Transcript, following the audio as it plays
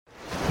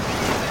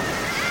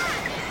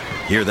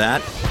Hear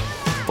that?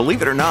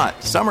 Believe it or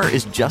not, summer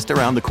is just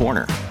around the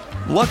corner.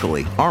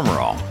 Luckily, Armor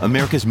All,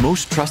 America's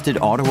most trusted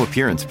auto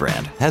appearance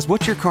brand, has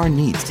what your car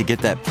needs to get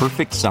that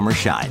perfect summer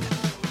shine.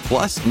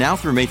 Plus, now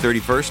through May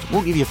 31st,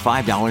 we'll give you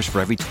 $5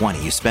 for every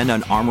 $20 you spend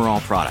on Armor All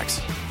products.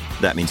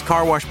 That means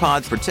car wash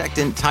pods,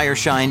 protectant, tire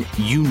shine,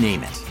 you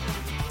name it.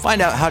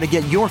 Find out how to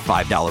get your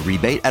 $5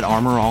 rebate at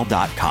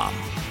armorall.com.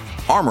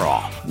 Armor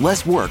All,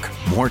 less work,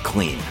 more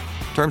clean.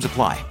 Terms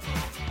apply.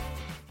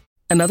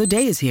 Another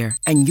day is here,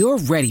 and you're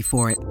ready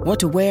for it. What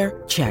to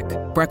wear? Check.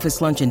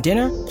 Breakfast, lunch, and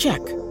dinner? Check.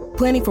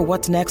 Planning for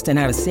what's next and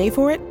how to save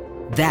for it?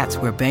 That's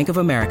where Bank of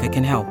America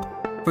can help.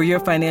 For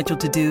your financial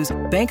to-dos,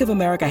 Bank of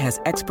America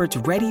has experts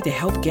ready to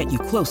help get you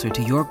closer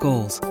to your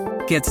goals.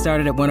 Get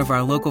started at one of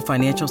our local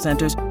financial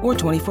centers or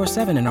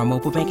 24/7 in our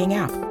mobile banking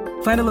app.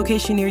 Find a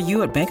location near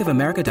you at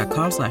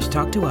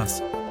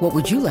bankofamerica.com/talktous. What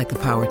would you like the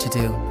power to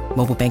do?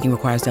 Mobile banking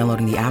requires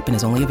downloading the app and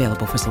is only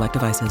available for select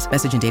devices.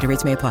 Message and data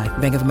rates may apply.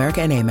 Bank of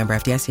America N.A., member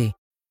FDIC.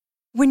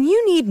 When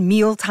you need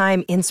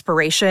mealtime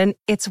inspiration,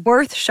 it's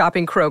worth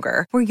shopping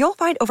Kroger, where you'll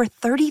find over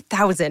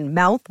 30,000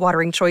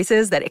 mouth-watering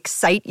choices that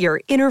excite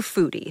your inner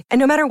foodie. And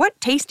no matter what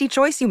tasty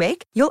choice you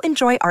make, you'll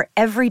enjoy our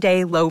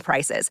everyday low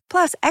prices,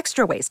 plus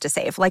extra ways to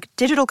save, like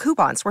digital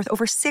coupons worth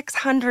over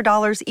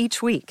 $600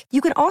 each week. You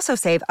can also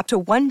save up to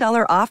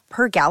 $1 off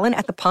per gallon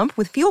at the pump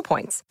with fuel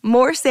points.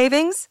 More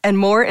savings and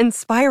more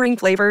inspiring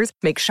flavors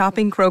make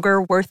shopping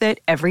Kroger worth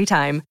it every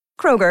time.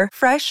 Kroger,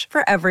 fresh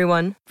for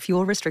everyone.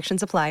 Fuel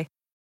restrictions apply.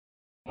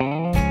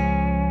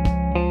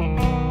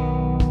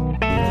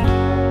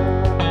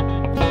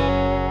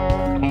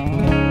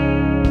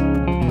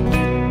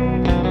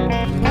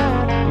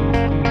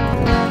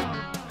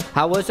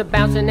 I was a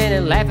bouncing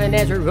and laughing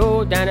as we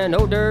rolled down an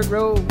old dirt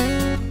road.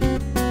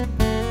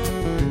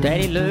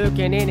 Daddy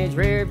looking in his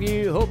rear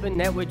view, hoping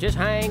that we'd just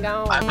hang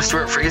on. I'm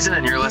Stuart Friesen,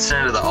 and you're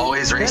listening to the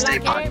Always Race Day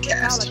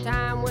podcast.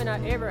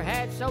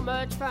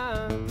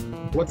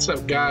 What's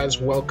up, guys?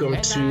 Welcome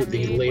to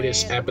the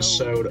latest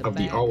episode of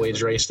the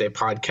Always Race Day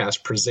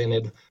podcast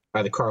presented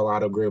by the Carl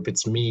Auto Group.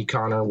 It's me,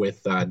 Connor,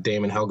 with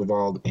Damon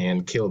Helgevald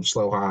and Caleb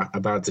Sloha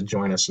about to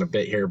join us in a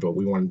bit here, but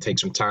we want to take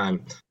some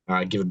time,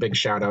 give a big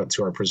shout out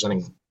to our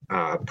presenting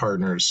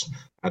partners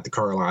at the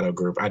Carl Auto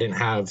Group. I didn't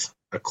have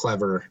a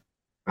clever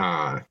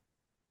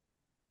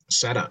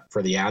setup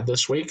for the ad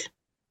this week,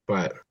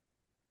 but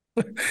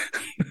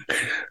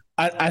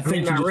I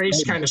think that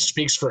race kind of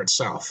speaks for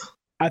itself.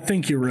 I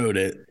think you wrote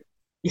it.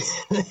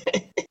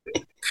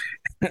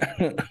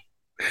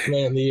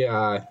 Man,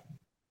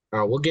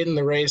 we'll get in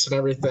the race and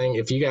everything.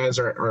 If you guys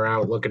are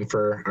out looking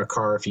for a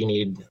car, if you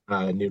need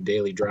a new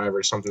daily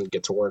driver, something to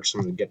get to work,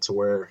 something to get to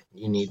where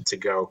you need to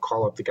go,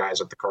 call up the guys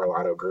at the Carl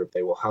Auto Group.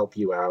 They will help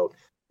you out.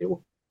 They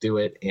will do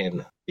it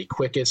in the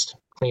quickest,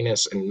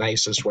 cleanest, and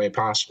nicest way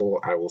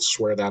possible. I will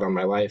swear that on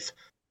my life.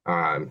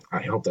 I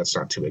hope that's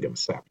not too big of a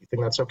step. You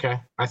think that's okay?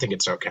 I think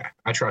it's okay.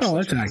 I trust. Oh,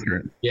 that's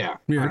accurate. Yeah,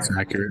 that's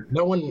accurate.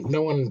 No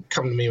one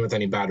come to me with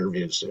any bad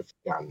reviews. If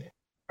gotten it.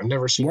 I've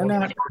never seen.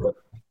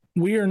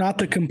 We are not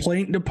the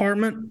complaint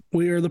department.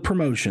 We are the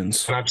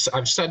promotions. And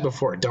I've said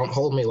before, don't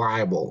hold me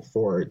liable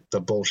for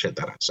the bullshit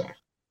that I say.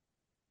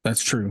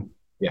 That's true.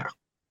 Yeah,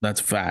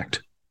 that's a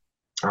fact.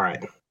 All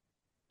right.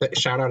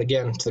 Shout out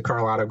again to the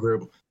Carl Auto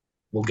Group.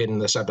 We'll get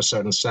into this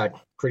episode in a sec.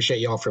 Appreciate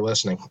y'all for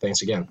listening.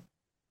 Thanks again.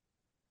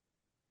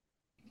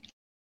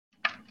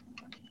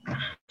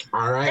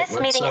 All right. This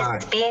meeting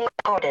is being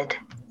recorded.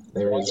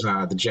 There is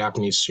the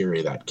Japanese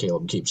Siri that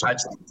Caleb keeps on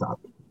top.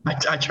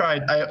 I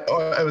tried.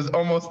 I was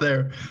almost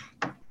there.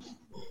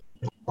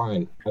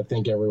 Fine. I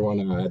think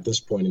everyone at this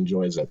point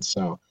enjoys it.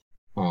 So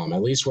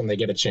at least when they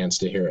get a chance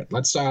to hear it.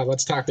 Let's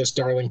talk this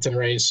Darlington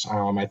race.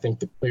 I think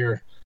the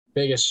clear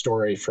biggest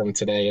story from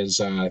today is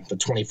the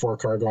 24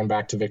 car going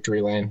back to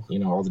victory lane. You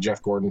know, all the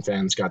Jeff Gordon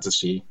fans got to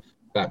see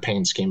that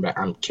paint scheme back.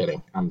 I'm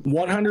kidding.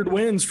 100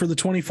 wins for the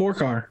 24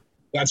 car.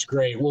 That's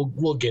great.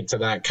 We'll get to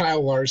that.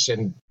 Kyle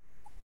Larson,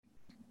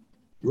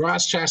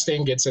 Ross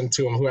Chastain gets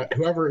into him.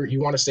 Whoever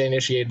you want to say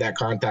initiated that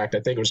contact,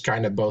 I think it was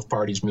kind of both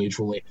parties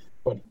mutually.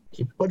 But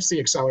he puts the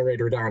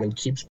accelerator down and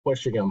keeps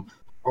pushing him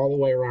all the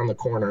way around the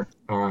corner,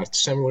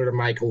 similar to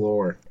Michael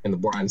Orr in the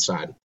blind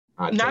side.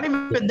 Not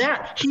even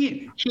that.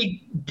 He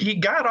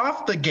got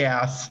off the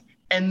gas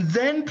and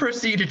then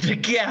proceeded to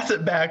gas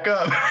it back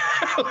up.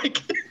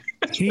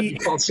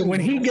 When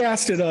he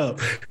gassed it up,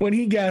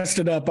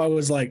 I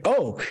was like,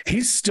 oh,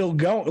 he's still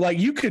going. Like,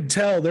 you could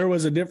tell there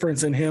was a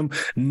difference in him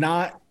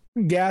not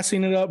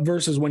gassing it up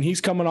versus when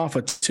he's coming off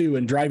a 2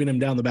 and driving him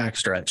down the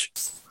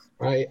backstretch.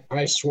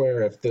 I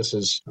swear if this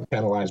is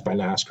penalized by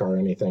NASCAR or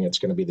anything, it's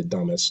going to be the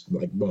dumbest,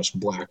 like most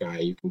black eye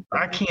you can.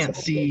 I can't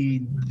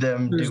see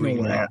them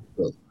doing that.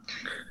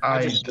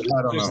 I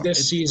don't know.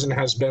 This season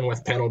has been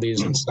with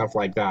penalties and stuff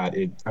like that.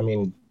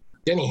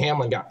 Denny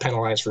Hamlin got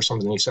penalized for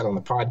something he said on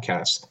the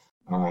podcast.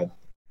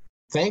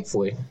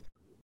 Thankfully,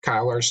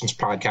 Kyle Larson's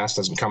podcast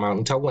doesn't come out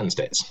until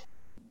Wednesdays.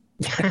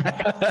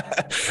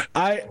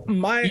 By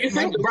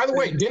the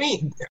way,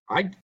 Denny,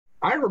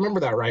 I remember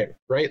that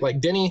right? Like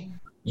Denny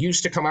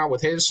used to come out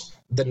with his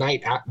the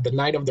night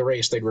of the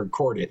race. They'd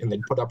record it and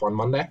they'd put up on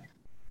Monday.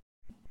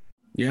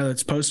 Yeah,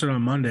 that's posted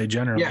on Monday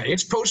generally. Yeah,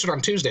 it's posted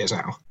on Tuesdays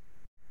now.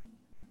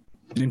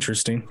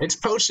 Interesting. It's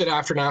posted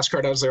after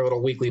NASCAR does their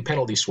little weekly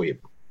penalty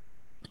sweep.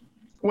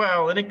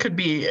 Well, and it could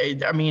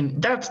be, I mean,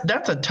 that's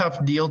a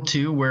tough deal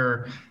too,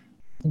 where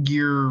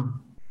you're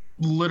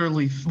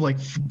literally like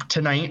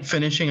tonight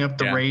finishing up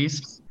the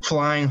race,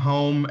 flying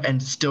home,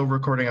 and still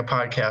recording a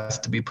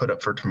podcast to be put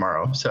up for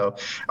tomorrow. So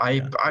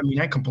I mean,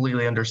 I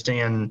completely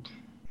understand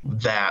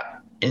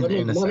that. Let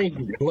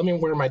me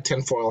wear my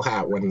tinfoil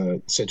hat when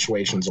the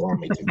situations allow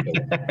me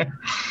to.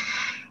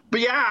 But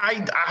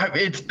yeah,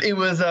 it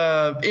was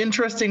a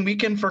interesting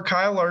weekend for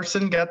Kyle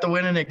Larson. Got the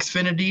win in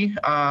Xfinity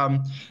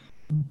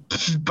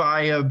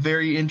by a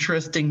very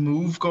interesting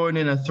move going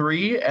in a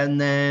 3,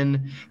 and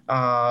then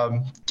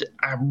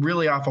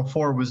really off of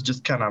 4 was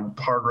just kind of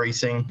hard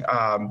racing,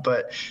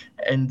 but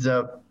ends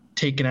up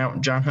taking out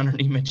John Hunter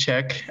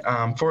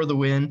Nemechek for the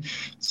win.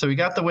 So he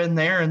got the win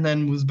there, and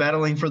then was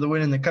battling for the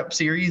win in the Cup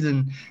Series,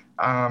 and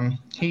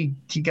he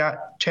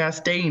got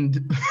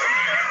Chastained.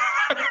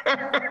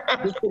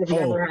 This would have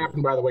never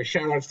happened, by the way.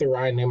 Shout out to the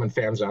Ryan Newman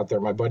fans out there.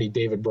 My buddy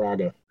David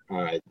Braga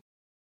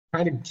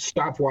kind of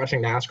stopped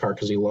watching NASCAR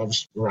because he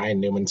loves Ryan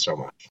Newman so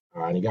much.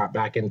 And he got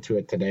back into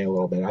it today a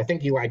little bit. I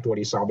think he liked what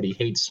he saw, but he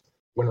hates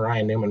when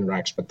Ryan Newman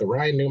wrecks. But the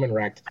Ryan Newman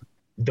wreck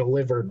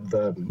delivered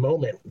the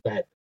moment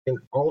that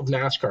all of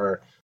NASCAR,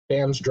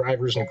 fans,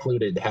 drivers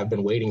included, have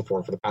been waiting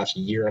for the past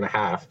year and a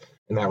half.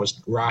 And that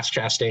was Ross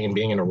Chastain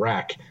being in a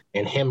wreck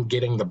and him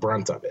getting the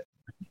brunt of it.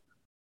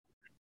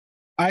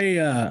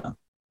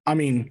 I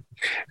mean,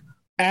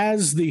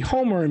 as the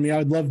homer in me, I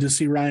would love to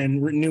see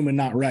Ryan Newman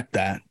not wreck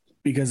that,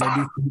 because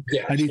I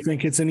do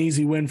think it's an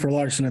easy win for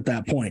Larson at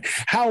that point.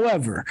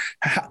 However,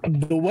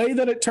 the way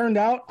that it turned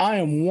out, I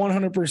am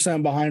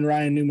 100% behind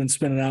Ryan Newman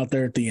spinning out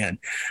there at the end,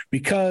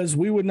 because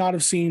we would not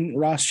have seen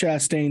Ross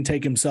Chastain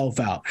take himself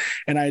out.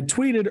 And I had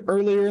tweeted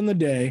earlier in the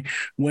day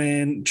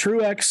when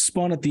Truex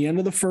spun at the end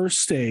of the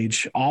first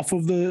stage off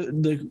of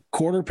the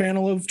quarter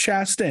panel of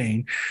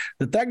Chastain,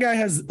 that guy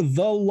has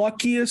the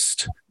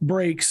luckiest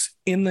breaks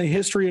in the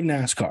history of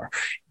NASCAR.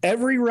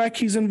 Every wreck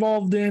he's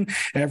involved in,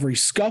 every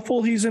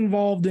scuffle he's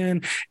involved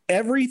in,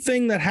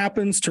 everything that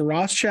happens to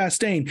Ross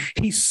Chastain,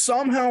 he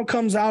somehow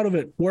comes out of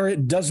it where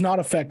it does not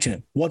affect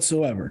him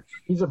whatsoever.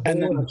 He's a bull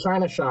in a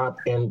china shop,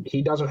 and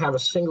he doesn't have a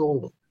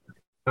single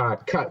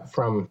cut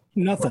from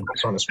nothing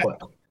on his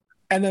foot.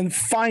 And then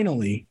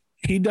finally,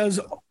 he does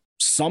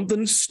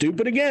something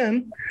stupid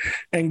again,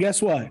 and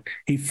guess what?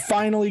 He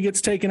finally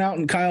gets taken out,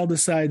 and Kyle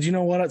decides, you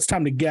know what? It's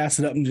time to gas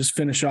it up and just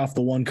finish off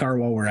the one car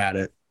while we're at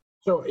it.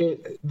 So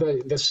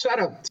the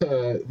setup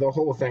to the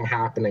whole thing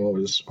happening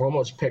was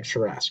almost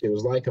picturesque. It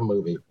was like a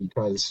movie,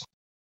 because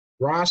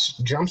Ross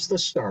jumps the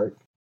start,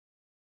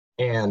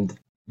 and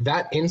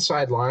that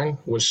inside line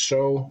was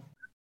so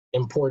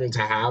important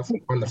to have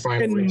on the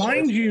final. And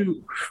mind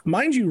you,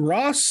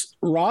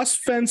 Ross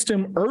fenced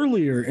him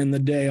earlier in the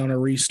day on a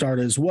restart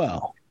as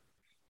well.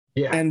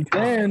 Yeah. And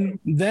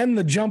then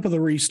the jump of the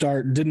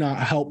restart did not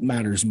help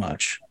matters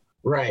much.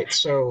 Right.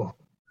 So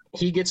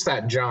he gets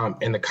that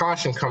jump, and the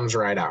caution comes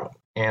right out.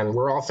 And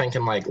we're all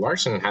thinking, like,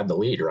 Larson had the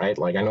lead, right?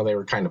 Like, I know they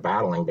were kind of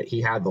battling, but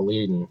he had the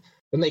lead. And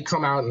then they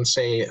come out and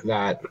say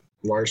that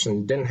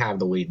Larson didn't have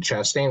the lead.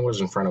 Chastain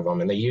was in front of him.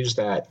 And they used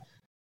that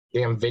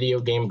damn video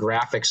game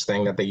graphics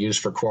thing that they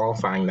used for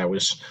qualifying that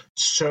was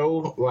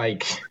so,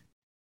 like,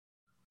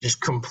 just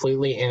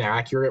completely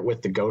inaccurate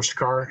with the ghost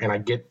car. And I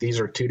get these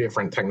are two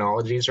different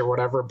technologies or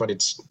whatever, but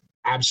it's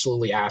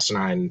absolutely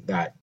asinine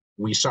that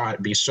we saw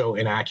it be so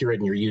inaccurate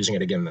and you're using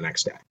it again the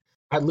next day.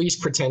 At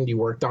least pretend you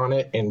worked on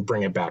it and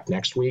bring it back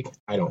next week.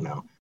 I don't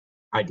know.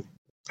 I've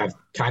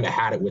kind of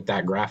had it with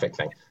that graphic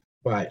thing.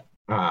 But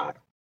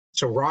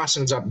so Ross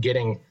ends up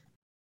getting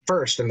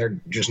first, and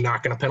they're just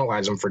not going to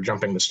penalize him for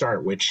jumping the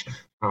start, which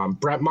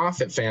Brett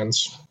Moffitt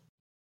fans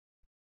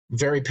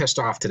very pissed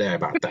off today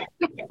about that,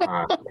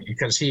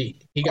 because he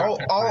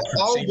got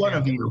all one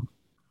of you.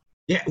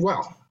 Yeah,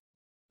 well,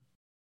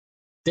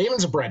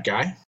 Damon's a Brett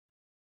guy.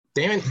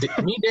 Damon,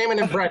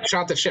 and Brett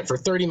shot the shit for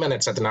 30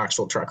 minutes at the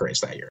Knoxville truck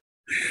race that year.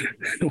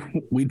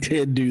 We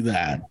did do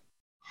that.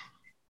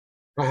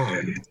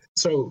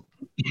 So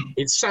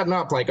it's setting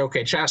up like,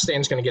 okay,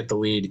 Chastain's going to get the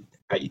lead.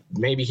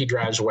 Maybe he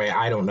drives away.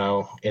 I don't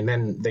know. And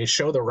then they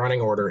show the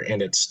running order,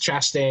 and it's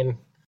Chastain,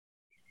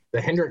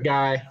 the Hendrick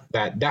guy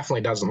that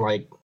definitely doesn't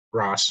like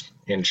Ross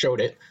and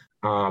showed it.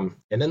 And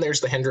then there's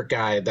the Hendrick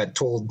guy that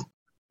told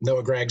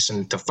Noah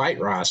Gragson to fight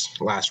Ross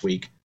last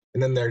week.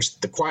 And then there's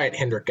the quiet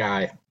Hendrick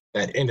guy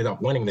that ended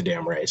up winning the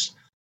damn race,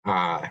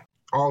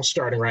 all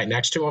starting right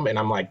next to him. And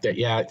I'm like,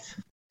 yeah,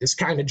 this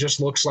kind of just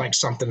looks like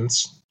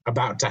something's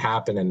about to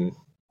happen. And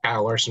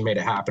Kyle Larson made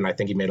it happen. I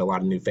think he made a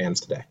lot of new fans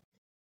today.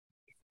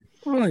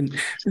 Well, and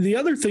the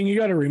other thing you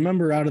got to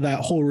remember out of that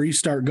whole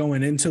restart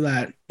going into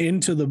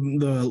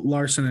the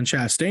Larson and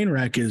Chastain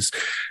wreck is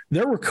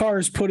there were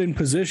cars put in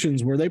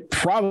positions where they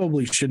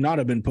probably should not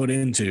have been put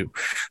into.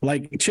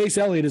 Like Chase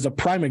Elliott is a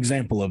prime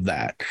example of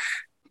that.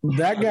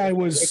 That guy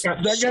was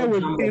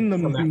in the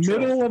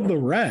middle of the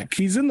wreck.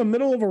 He's in the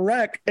middle of a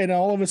wreck, and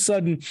all of a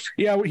sudden,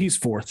 he's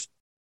fourth.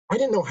 I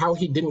didn't know how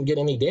he didn't get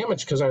any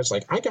damage because I was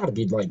like, I got to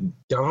be like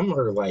dumb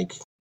or like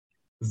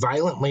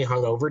violently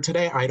hungover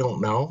today. I don't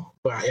know.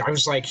 But I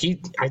was like,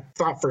 I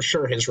thought for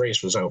sure his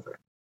race was over.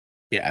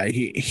 Yeah,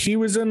 he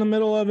was in the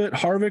middle of it.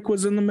 Harvick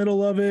was in the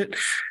middle of it.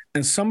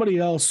 And somebody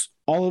else,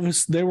 all of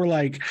us, they were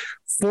like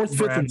fourth,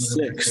 fifth, and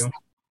sixth.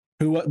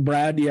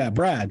 Brad? Yeah,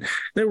 Brad.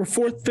 They were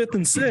fourth, fifth,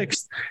 and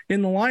sixth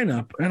in the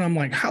lineup. And I'm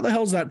like, how the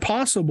hell is that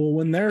possible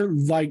when they're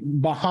like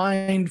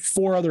behind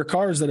 4 other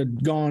cars that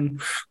had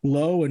gone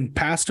low and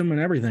passed them and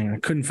everything? I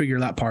couldn't figure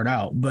that part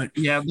out. But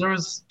yeah, there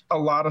was a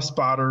lot of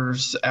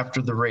spotters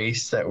after the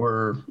race that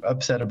were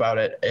upset about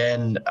it.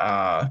 And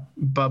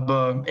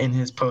Bubba, in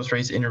his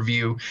post-race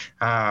interview,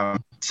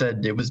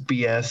 said it was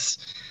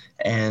BS.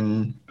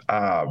 And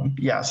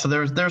so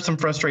there's some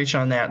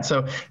frustration on that.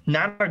 So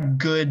not a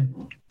good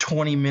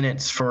 20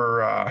 minutes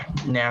for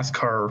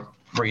NASCAR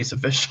race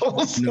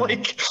officials. No.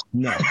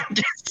 No.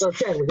 It's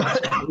okay. We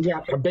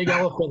got a big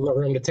elephant in the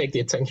room to take the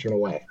attention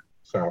away.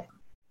 So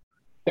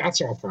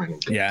that's all fine.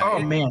 Yeah. Oh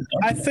man.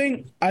 I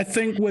think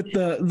with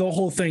the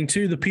whole thing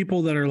too, the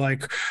people that are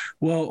like,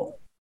 well,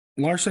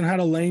 Larson had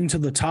a lane to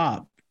the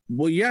top.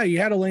 Well, yeah, he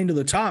had a lane to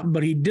the top,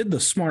 but he did the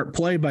smart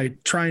play by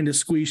trying to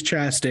squeeze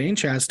Chastain.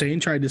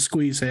 Chastain tried to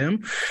squeeze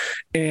him.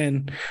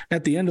 And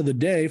at the end of the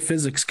day,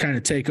 physics kind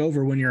of take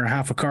over when you're a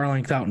half a car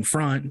length out in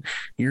front.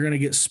 You're going to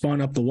get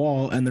spun up the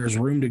wall and there's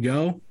room to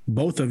go.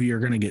 Both of you are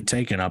going to get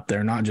taken up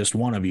there, not just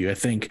one of you. I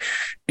think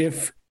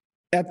if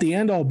at the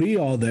end all be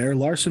all there,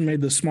 Larson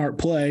made the smart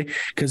play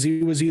because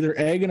he was either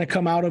A, going to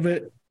come out of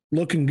it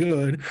looking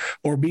good,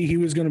 or B, he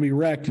was going to be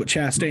wrecked, but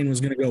Chastain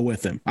was going to go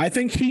with him. I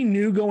think he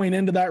knew going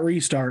into that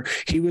restart,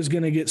 he was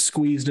going to get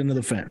squeezed into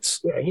the fence.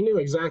 Yeah, he knew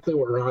exactly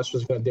what Ross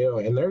was going to do.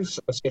 And there's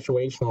a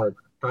situation where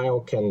Kyle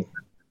can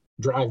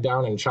drive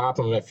down and chop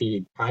him if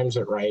he times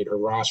it right, or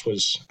Ross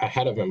was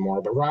ahead of him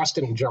more. But Ross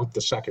didn't jump the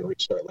second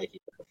restart like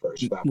he did the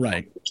first.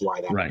 Right. That's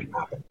why that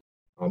happened.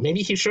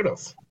 Maybe he should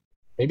have.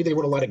 Maybe they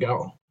would have let it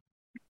go.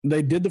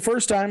 They did the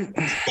first time.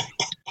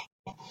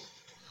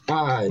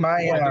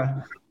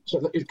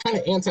 So it's kind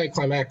of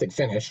anticlimactic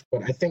finish,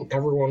 but I think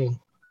everyone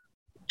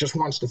just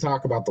wants to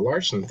talk about the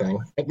Larson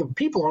thing. And the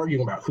people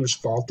arguing about whose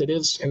fault it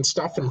is and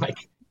stuff, and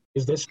like,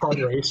 is this car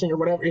racing or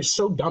whatever? It's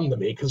so dumb to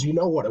me because you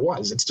know what it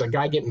was. It's a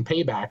guy getting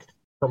payback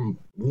from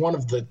one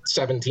of the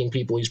 17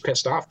 people he's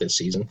pissed off this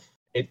season.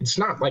 It's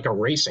not like a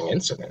racing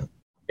incident.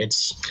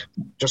 It's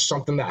just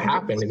something that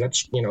happened, and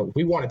that's,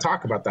 we want to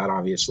talk about that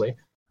obviously.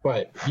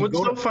 But what's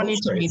so funny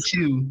to me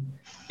too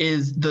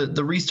is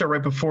the restart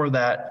right before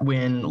that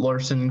when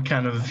Larson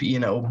kind of,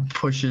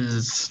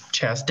 pushes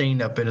Chastain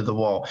up into the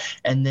wall.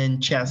 And then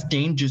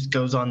Chastain just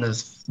goes on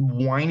this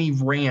whiny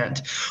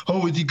rant.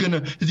 Oh, is he gonna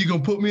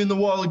put me in the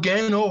wall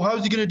again? Oh,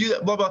 how's he gonna do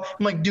that? Blah, blah.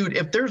 I'm like, dude,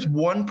 if there's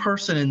one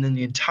person in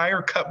the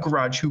entire Cup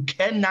garage who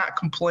cannot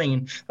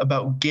complain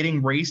about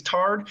getting raced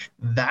hard,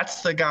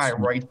 that's the guy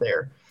right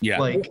there.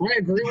 Yeah. I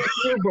agree with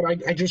you,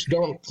 but I just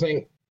don't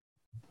think,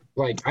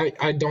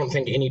 I don't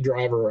think any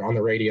driver on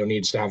the radio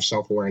needs to have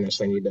self-awareness.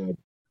 They need to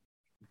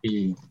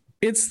be.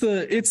 It's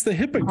the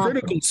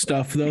hypocritical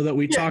stuff though that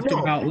we talked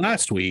about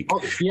last week.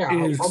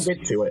 I'll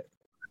get to it.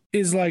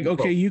 Is like,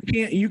 okay,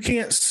 you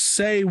can't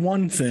say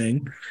one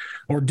thing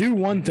or do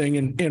one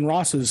thing in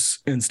Ross's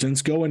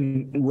instance, go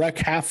and wreck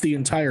half the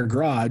entire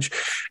garage,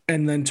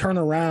 and then turn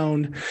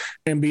around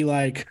and be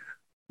like,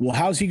 well,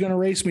 how's he going to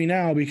race me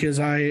now? Because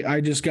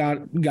I just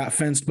got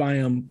fenced by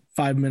him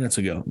 5 minutes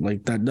ago.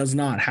 Like, that does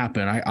not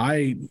happen.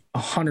 I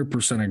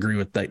 100% agree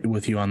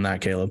with you on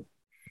that, Caleb.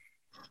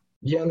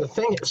 Yeah, and the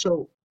thing,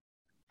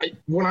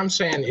 what I'm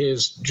saying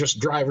is just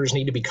drivers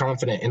need to be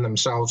confident in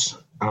themselves.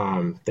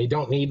 They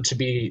don't need to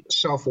be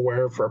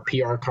self-aware for a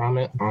PR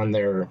comment on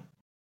their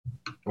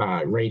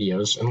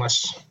radios,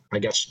 unless, I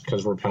guess,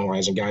 because we're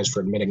penalizing guys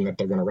for admitting that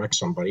they're going to wreck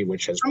somebody,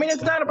 which has. I mean,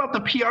 it's not about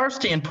the PR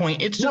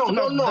standpoint. It's just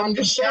no. I'm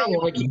just saying,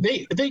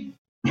 they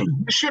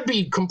should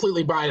be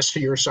completely biased to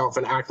yourself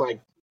and act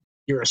like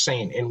you're a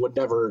saint and would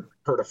never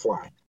hurt a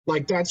fly.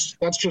 Like that's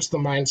just the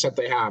mindset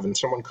they have. And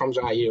someone comes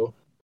at you,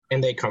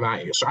 and they come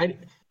at you. So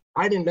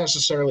I didn't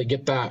necessarily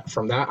get that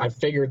from that. I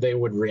figured they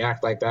would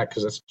react like that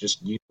because it's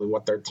just usually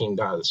what their team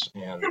does.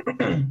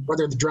 And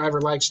whether the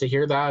driver likes to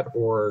hear that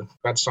or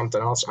that's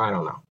something else, I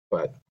don't know.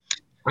 But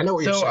I know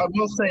what you're saying. So I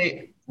will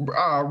say,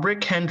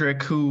 Rick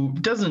Hendrick, who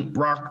doesn't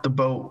rock the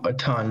boat a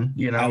ton,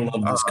 I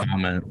love this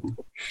comment.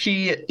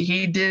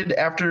 He did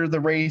after the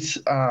race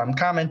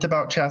comment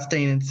about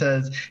Chastain and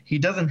says he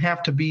doesn't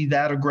have to be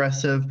that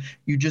aggressive.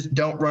 You just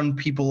don't run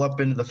people up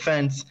into the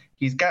fence.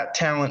 He's got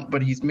talent,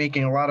 but he's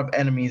making a lot of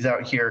enemies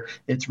out here.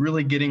 It's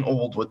really getting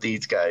old with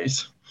these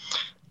guys.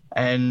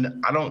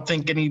 And I don't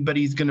think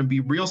anybody's going to be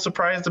real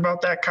surprised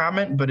about that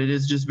comment, but it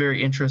is just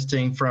very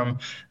interesting from,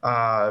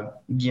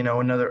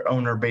 another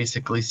owner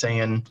basically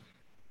saying,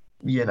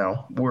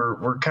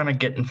 we're kind of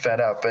getting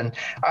fed up. And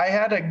I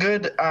had a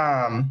good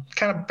kind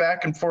of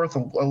back and forth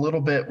a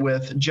little bit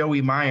with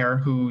Joey Meyer,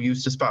 who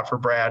used to spot for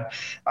Brad.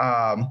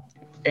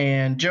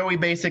 And Joey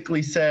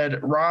basically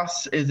said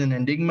Ross is an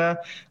enigma.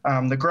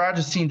 The garage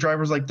has seen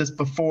drivers like this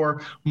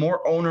before.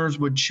 More owners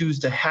would choose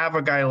to have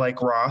a guy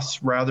like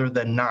Ross rather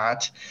than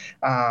not.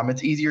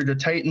 It's easier to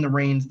tighten the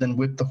reins than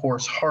whip the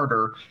horse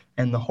harder,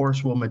 and the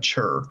horse will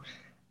mature.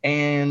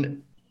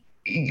 And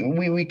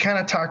we kind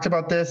of talked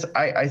about this.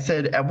 I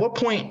said, at what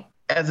point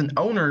as an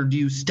owner do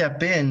you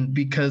step in?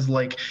 Because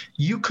like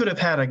you could have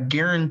had a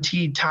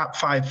guaranteed top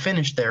 5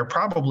 finish there,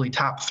 probably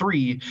top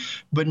 3,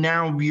 but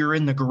now you're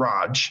in the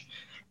garage.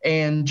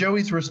 And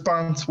Joey's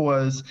response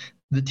was,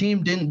 the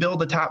team didn't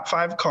build a top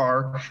 5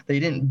 car. They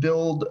didn't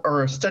build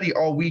or study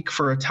all week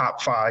for a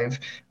top 5.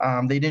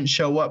 They didn't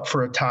show up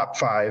for a top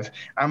 5.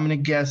 I'm going to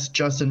guess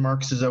Justin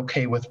Marks is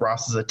okay with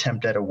Ross's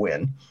attempt at a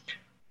win.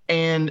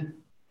 And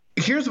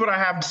here's what I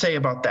have to say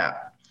about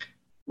that.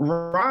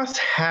 Ross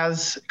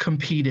has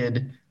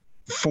competed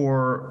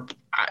for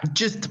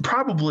just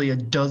probably a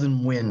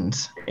dozen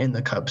wins in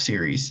the Cup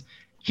Series.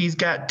 He's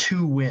got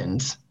 2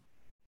 wins.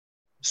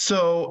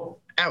 So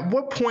at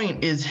what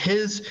point is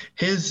his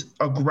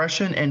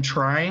aggression and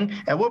trying,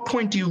 at what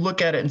point do you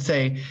look at it and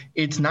say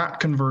it's not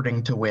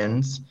converting to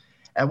wins?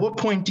 At what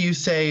point do you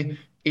say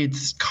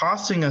it's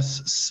costing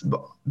us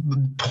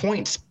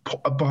points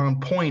upon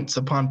points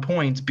upon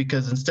points,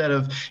 because instead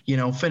of,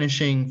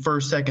 finishing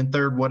first, second,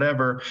 third,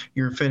 whatever,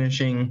 you're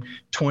finishing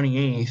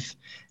 28th.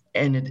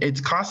 And it's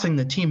costing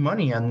the team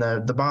money on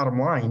the bottom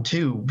line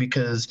too,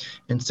 because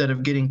instead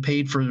of getting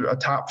paid for a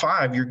top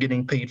 5, you're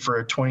getting paid for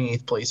a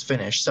 28th place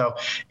finish. So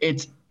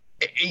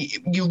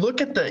you look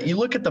at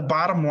the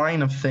bottom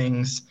line of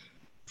things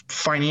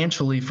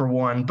financially for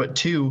one, but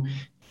 2,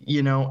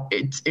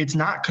 it's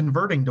not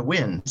converting to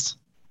wins.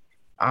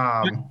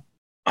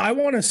 I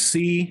want to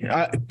see.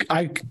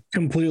 I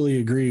completely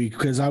agree,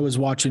 because I was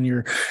watching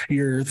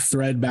your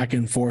thread back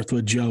and forth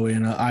with Joey,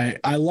 and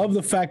I love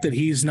the fact that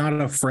he's not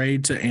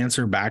afraid to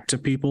answer back to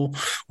people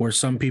where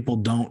some people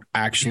don't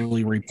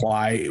actually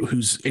reply.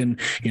 Who's in,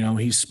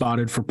 he's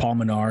spotted for Paul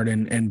Menard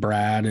and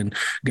Brad and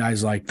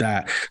guys like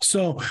that.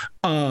 So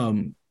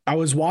I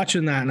was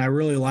watching that and I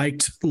really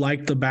liked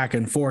the back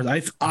and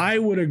forth. I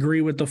would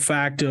agree with the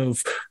fact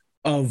of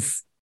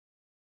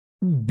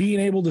being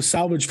able to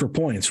salvage for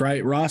points,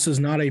 right? Ross is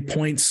not a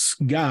points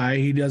guy.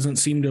 He doesn't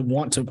seem to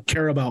want to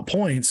care about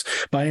points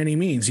by any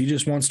means. He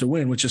just wants to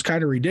win, which is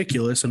kind of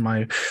ridiculous in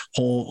my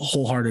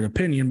wholehearted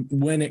opinion.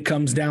 When it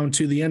comes down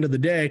to the end of the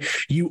day,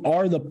 you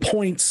are the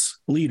points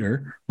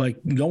leader. Like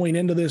going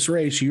into this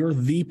race, you're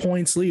the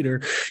points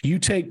leader. You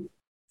take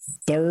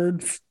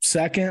third,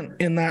 second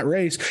in that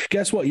race,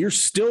 guess what? You're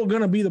still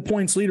going to be the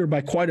points leader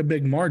by quite a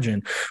big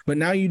margin. But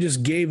now you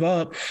just gave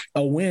up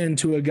a win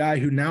to a guy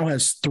who now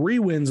has 3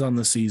 wins on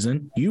the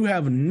season. You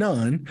have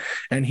none,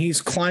 and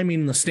he's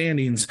climbing the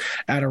standings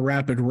at a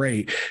rapid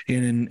rate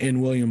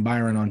in William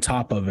Byron on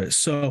top of it.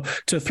 So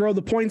to throw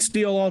the points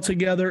deal all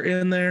together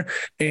in there,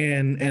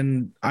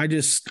 and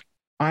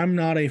I'm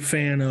not a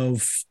fan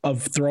of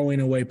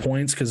throwing away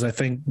points, because I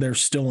think they're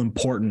still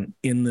important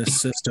in this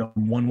system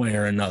one way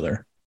or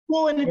another.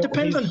 Well, and it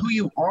depends on who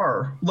you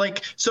are.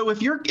 Like, so if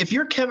you're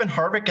Kevin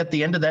Harvick at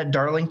the end of that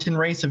Darlington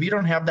race, if you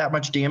don't have that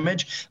much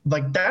damage,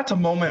 like that's a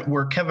moment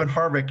where Kevin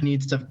Harvick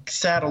needs to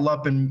saddle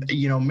up and,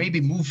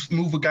 maybe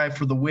move a guy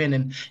for the win,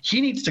 and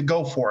he needs to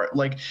go for it.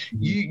 Like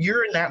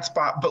you're in that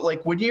spot. But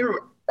like when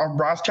you're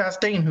Ross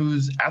Chastain,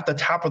 who's at the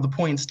top of the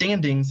point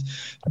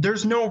standings,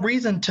 there's no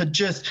reason to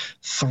just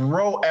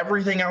throw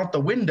everything out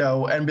the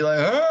window and be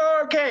like,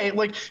 oh, okay,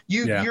 like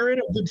you're in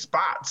a good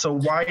spot. So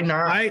why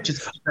not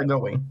just keep that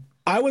going?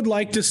 I would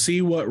like to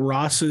see what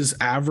Ross's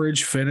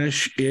average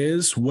finish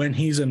is when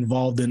he's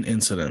involved in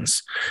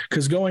incidents.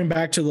 Because going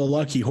back to the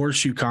lucky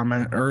horseshoe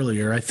comment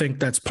earlier, I think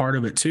that's part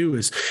of it too,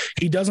 is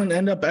he doesn't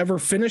end up ever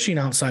finishing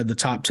outside the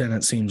top 10,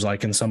 it seems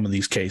like, in some of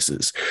these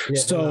cases. Yeah,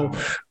 so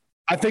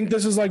I think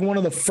this is like one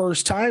of the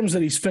first times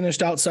that he's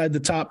finished outside the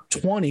top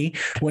 20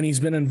 when he's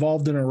been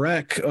involved in a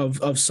wreck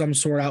of some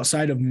sort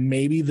outside of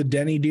maybe the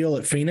Denny deal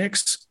at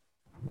Phoenix.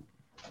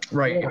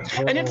 Right.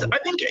 And I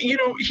think,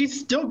 he's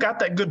still got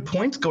that good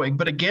points going,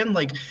 but again,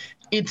 like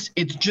it's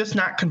just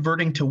not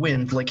converting to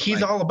wins. Like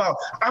he's all about,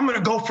 I'm going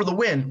to go for the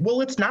win.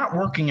 Well, it's not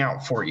working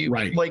out for you.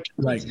 Right. Like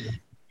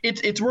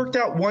it's worked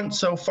out once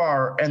so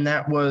far. And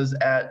that was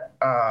at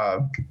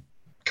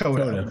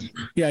Coda.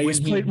 Yeah. He's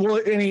played well,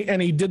 and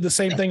he did the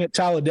same thing at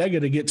Talladega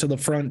to get to the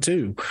front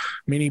too. I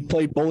mean, he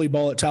played bully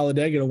ball at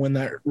Talladega to win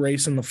that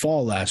race in the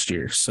fall last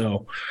year.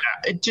 So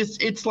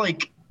it's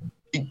like,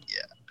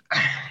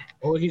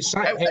 well, he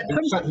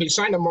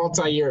signed a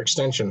multi-year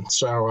extension,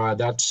 so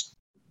that's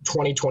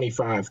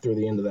 2025 through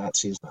the end of that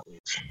season at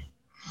least.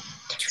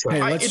 So,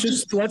 hey,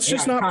 let's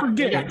just not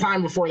forget. They got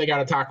time before they got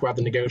to talk about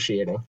the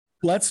negotiating.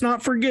 Let's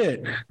not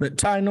forget that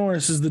Ty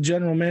Norris is the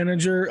general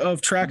manager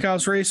of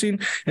Trackhouse Racing,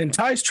 and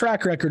Ty's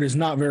track record is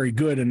not very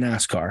good in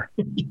NASCAR.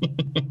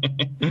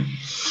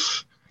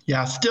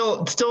 Yeah,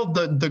 still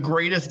the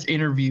greatest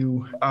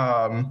interview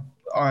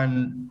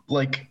on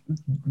like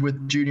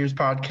with Junior's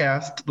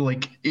podcast.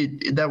 Like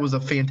that was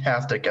a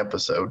fantastic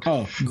episode.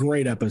 Oh,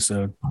 great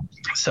episode.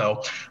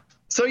 So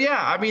So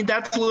yeah, I mean,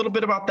 that's a little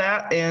bit about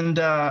that. And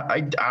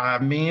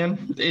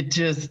man, it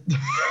just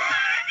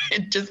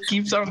it just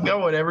keeps on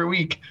going every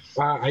week.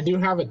 I do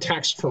have a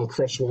text from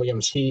Chris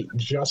Williams. He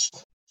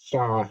just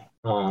saw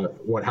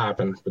what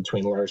happened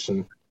between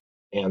Larson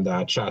and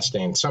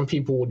Chastain. Some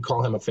people would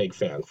call him a fake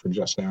fan for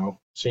just now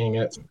seeing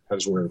it,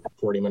 as we're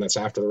 40 minutes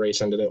after the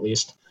race ended at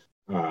least.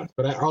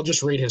 But I'll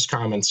just read his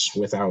comments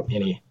without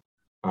any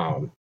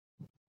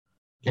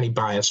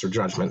bias or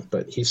judgment.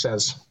 But he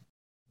says,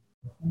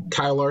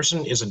 Kyle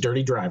Larson is a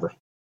dirty driver.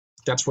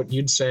 That's what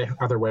you'd say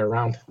other way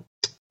around.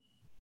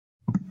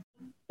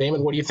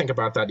 Damon, what do you think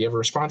about that? Do you have a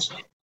response?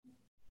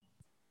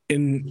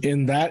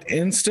 In that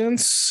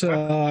instance,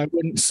 I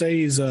wouldn't say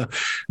he's a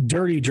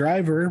dirty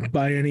driver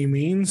by any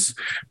means,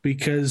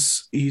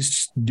 because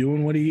he's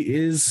doing what he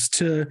is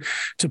to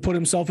put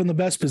himself in the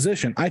best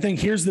position. I think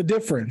here's the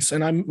difference,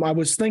 and I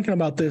was thinking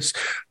about this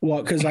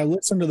because I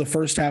listened to the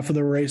first half of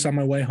the race on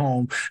my way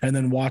home and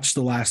then watched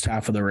the last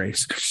half of the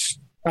race.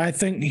 I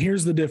think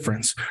here's the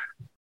difference.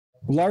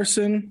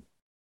 Larson,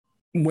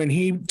 when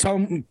he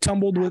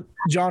tumbled with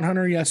John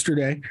Hunter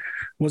yesterday,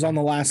 was on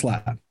the last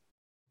lap.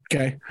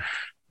 Okay.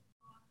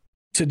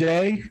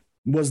 Today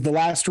was the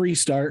last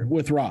restart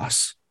with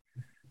Ross,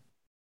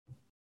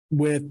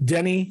 with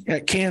Denny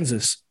at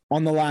Kansas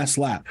on the last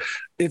lap.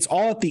 It's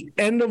all at the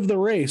end of the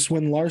race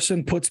when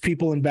Larson puts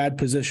people in bad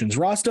positions.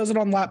 Ross does it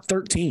on lap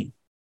 13.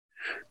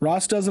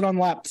 Ross does it on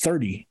lap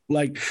 30.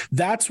 Like,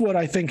 that's what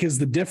I think is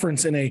the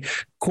difference in a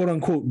quote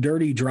unquote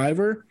dirty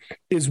driver,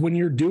 is when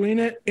you're doing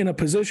it in a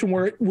position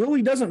where it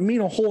really doesn't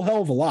mean a whole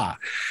hell of a lot.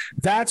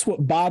 That's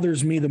what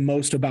bothers me the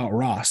most about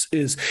Ross.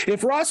 Is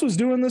if Ross was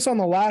doing this on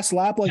the last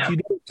lap like he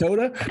did with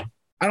Coda,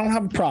 I don't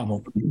have a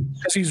problem,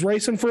 because he's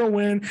racing for a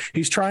win.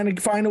 He's trying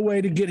to find a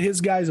way to get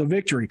his guys a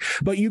victory,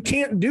 but you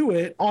can't do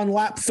it on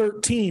lap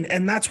 13.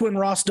 And that's when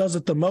Ross does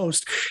it the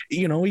most.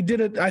 You know, he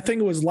did it, I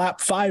think it was lap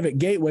 5 at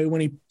Gateway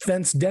when he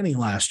fenced Denny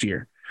last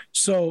year.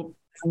 So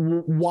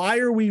why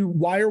are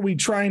we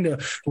trying to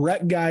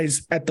wreck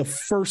guys at the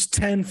first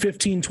 10,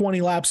 15,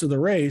 20 laps of the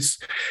race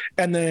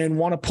and then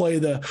want to play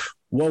the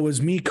woe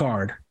is me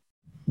card?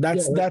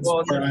 That's where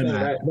I'm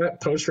at.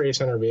 That post-race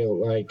interview,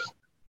 like,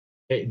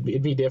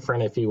 it'd be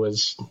different if he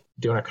was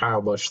doing a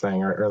Kyle Busch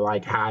thing or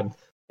like had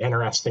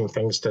interesting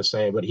things to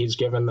say, but he's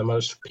given the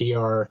most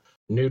PR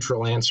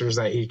neutral answers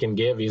that he can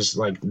give. He's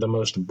like the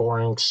most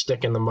boring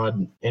stick in the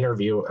mud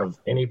interview of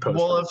any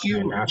post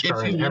in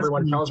NASCAR, and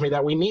everyone tells me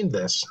that we need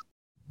this.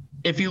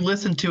 If you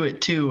listen to it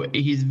too,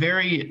 he's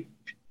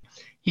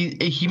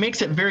he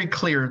makes it very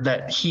clear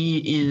that he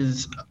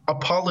is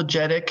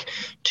apologetic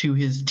to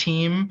his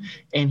team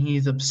and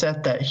he's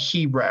upset that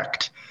he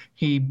wrecked.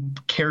 He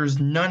cares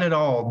none at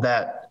all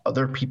that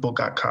other people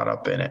got caught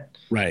up in it.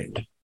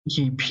 Right.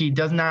 He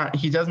doesn't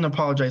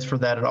apologize for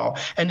that at all.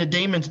 And to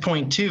Damon's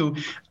point too,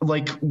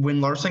 like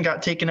when Larson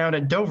got taken out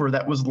at Dover,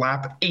 that was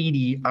lap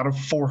 80 out of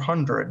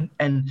 400.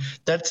 And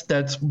that's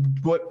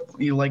what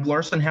like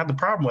Larson had the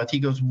problem with. He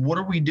goes, what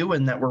are we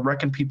doing that we're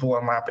wrecking people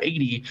on lap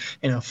 80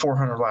 in a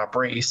 400 lap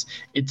race?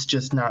 It's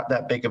just not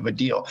that big of a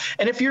deal.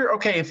 And if you're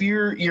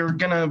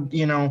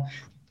gonna,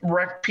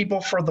 wreck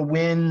people for the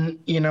win,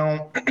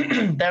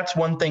 that's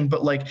one thing.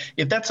 But like,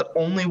 if that's the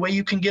only way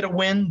you can get a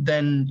win,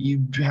 then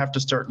you have to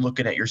start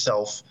looking at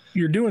yourself.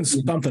 You're doing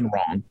something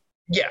wrong.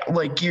 Yeah,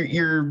 like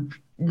you're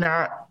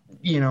not,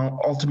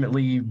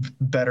 ultimately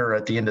better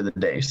at the end of the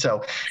day.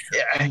 So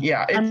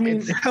yeah.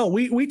 Hell,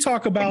 we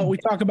talk about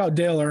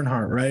Dale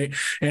Earnhardt, right?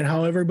 And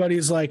how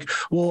everybody's like,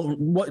 well,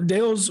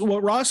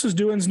 what Ross is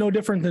doing is no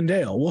different than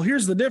Dale. Well,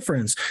 here's the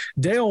difference.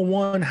 Dale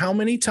won how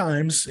many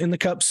times in the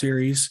Cup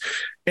Series,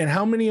 and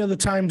how many of the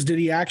times did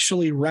he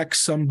actually wreck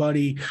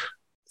somebody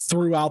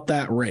throughout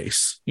that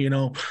race?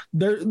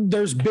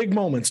 There's big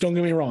moments. Don't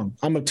get me wrong.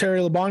 I'm a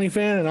Terry Labonte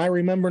fan, and I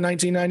remember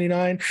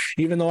 1999,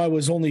 even though I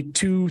was only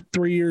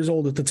 2-3 years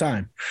old at the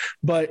time.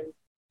 But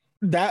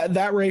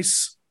that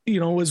race,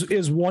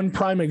 is one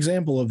prime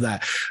example of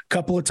that. A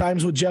couple of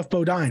times with Jeff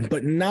Bodine,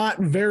 but not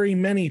very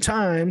many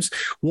times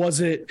was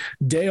it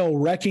Dale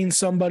wrecking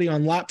somebody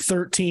on lap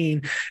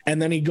 13,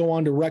 and then he'd go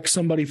on to wreck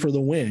somebody for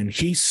the win.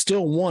 He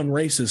still won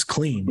races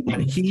clean.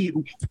 And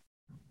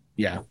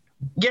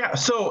Yeah.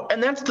 So,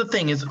 and that's the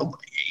thing is,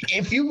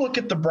 if you look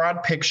at the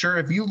broad picture,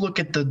 if you look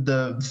at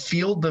the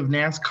field of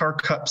NASCAR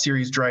Cup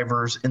Series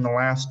drivers in the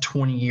last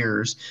 20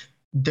 years,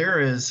 there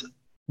is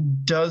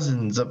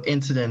dozens of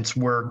incidents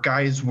where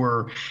guys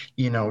were,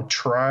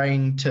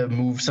 trying to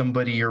move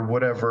somebody or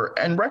whatever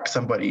and wreck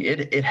somebody.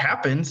 It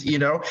happens,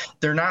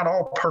 they're not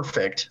all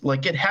perfect.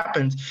 Like, it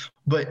happens,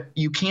 but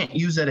you can't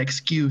use that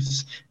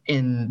excuse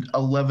in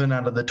 11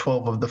 out of the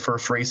 12 of the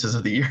first races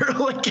of the year.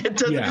 Like, it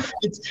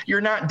doesn't,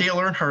 you're not Dale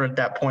Earnhardt at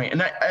that point.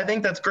 And I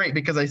think that's great,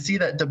 because I see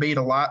that debate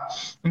a lot.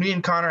 Me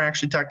and Connor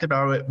actually talked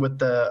about it with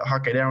the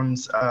Hawkeye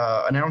Downs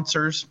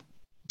announcers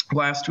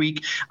last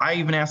week. I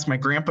even asked my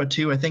grandpa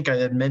too. I think I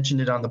had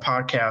mentioned it on the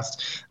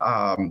podcast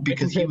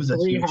because he was a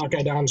huge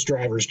Hawkeye Downs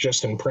drivers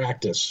just in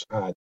practice.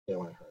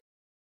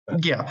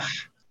 Yeah.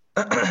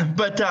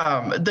 But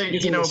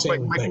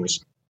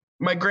things.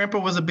 my grandpa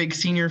was a big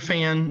Senior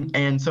fan,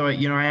 and so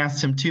I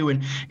asked him too,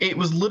 and it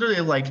was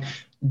literally like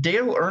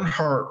Dale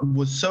Earnhardt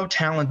was so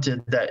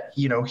talented that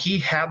he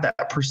had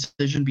that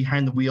precision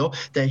behind the wheel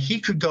that he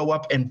could go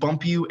up and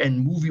bump you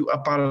and move you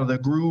up out of the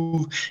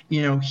groove.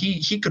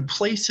 He could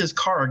place his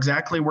car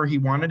exactly where he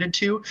wanted it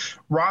to.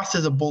 Ross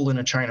is a bull in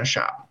a china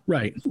shop,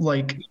 right?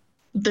 Like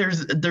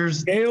there's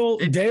Dale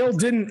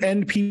didn't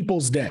end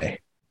people's day.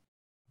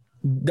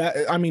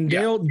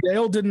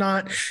 Dale did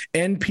not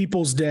end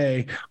people's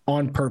day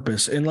on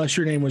purpose, unless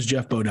your name was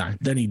Jeff Bodine.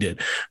 Then he did,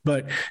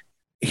 but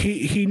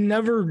he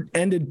never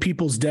ended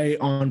people's day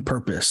on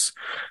purpose.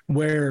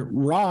 Where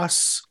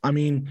Ross, I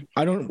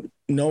don't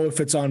know if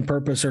it's on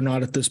purpose or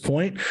not at this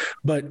point,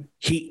 but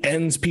he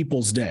ends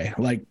people's day,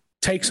 like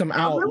takes them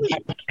out.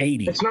 At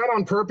 80. It's not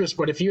on purpose,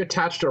 but if you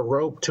attached a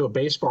rope to a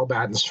baseball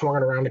bat and swung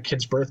it around a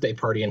kid's birthday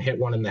party and hit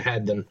one in the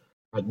head, then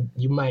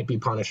you might be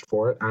punished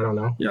for it. I don't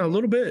know. Yeah, a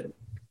little bit.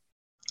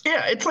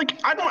 Yeah, it's like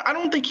I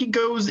don't think he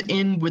goes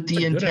in with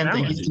the intent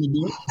that he's going to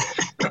do it.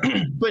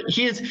 But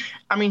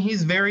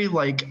he's very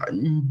like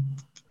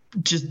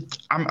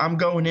just I'm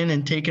going in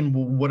and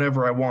taking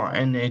whatever I want,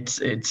 and it's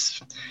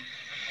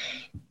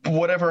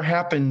whatever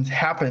happens,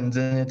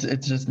 and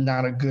it's just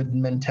not a good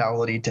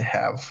mentality to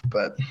have.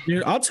 But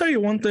dude, I'll tell you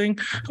one thing,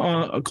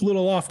 a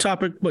little off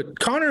topic, but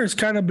Connor has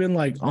kind of been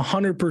like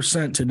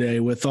 100%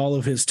 today with all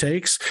of his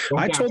takes.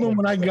 I told him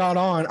when I got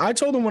on,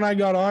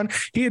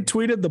 he had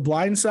tweeted the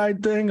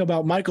blindside thing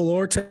about Michael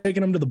Orr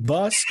taking him to the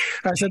bus.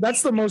 I said,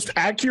 that's the most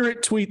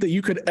accurate tweet that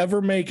you could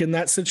ever make in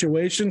that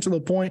situation, to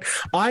the point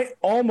I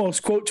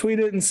almost quote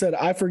tweeted and said,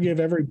 I forgive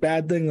every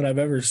bad thing that I've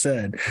ever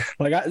said.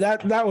 Like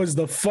that was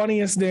the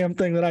funniest damn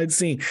thing that I'd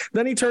seen.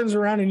 Then he turns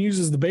around and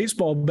uses the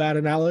baseball bat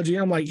analogy.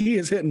 I'm like, he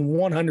is hitting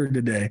 100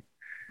 today.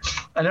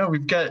 I know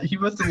he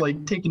must have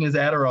like taken his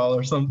Adderall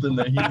or something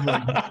that he's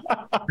like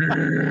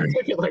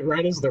like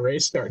right as the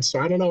race starts.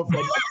 So I don't know if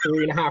like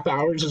 3.5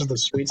 hours is the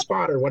sweet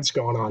spot or what's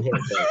going on here.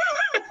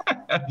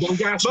 Don't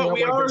gas me up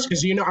like this,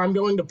 because I'm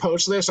going to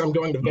post this. I'm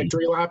going to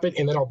victory lap it,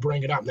 and then I'll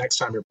bring it up next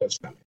time you're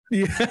pissed at me.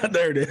 Yeah,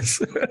 there it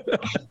is.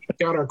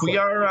 We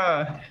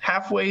are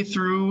halfway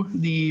through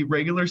the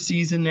regular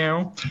season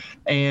now,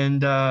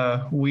 and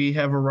we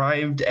have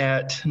arrived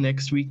at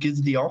next week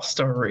is the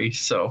All-Star race.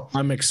 So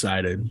I'm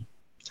excited.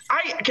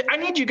 I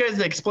need you guys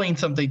to explain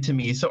something to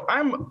me. So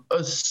I'm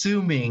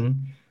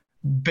assuming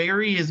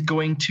Barry is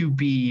going to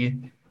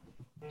be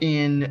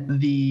in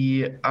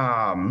the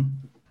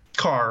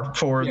car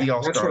for the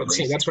All-Star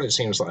race. That's what it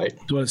seems like.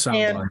 That's what it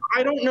sounds like.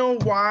 I don't know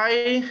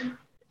why,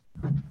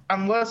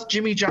 unless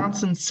Jimmy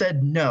Johnson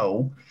said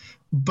no,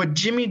 but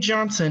Jimmy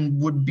Johnson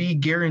would be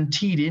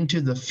guaranteed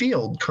into the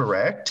field,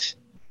 correct?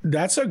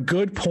 That's a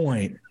good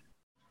point.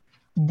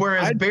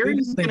 Whereas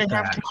Barry's going to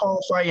have to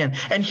qualify in.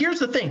 And here's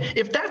the thing.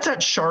 If that's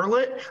at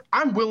Charlotte,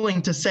 I'm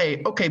willing to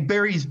say, okay,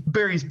 Barry's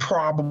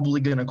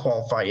probably going to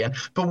qualify in.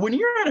 But when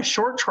you're at a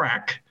short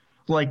track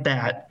like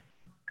that,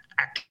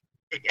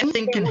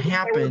 anything can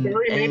happen.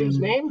 Barry made his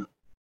name?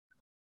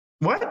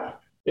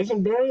 What?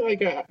 Isn't Barry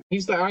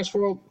he's the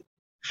asphalt?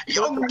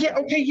 Oh, yeah,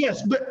 okay,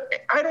 yes, but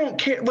I don't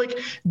care. Like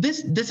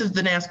this is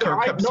the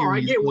NASCAR Cup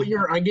Series.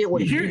 I get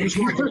what you just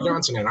want to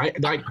Johnson in. I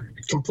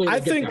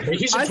completely get that.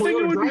 He's a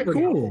Toyota driver.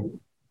 Cool.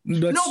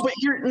 No, but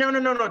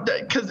no.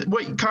 Because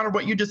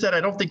what you just said,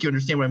 I don't think you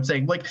understand what I'm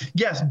saying. Like,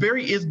 yes,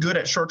 Barry is good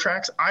at short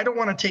tracks. I don't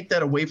want to take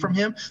that away from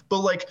him.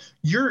 But like,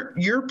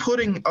 you're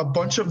putting a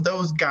bunch of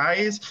those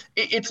guys.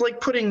 It's like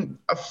putting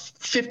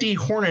 50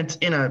 Hornets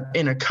in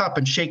a cup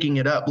and shaking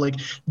it up. Like,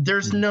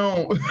 there's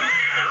no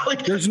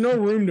there's no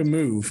room to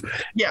move.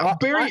 Yeah,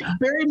 Barry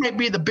might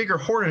be the bigger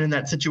Hornet in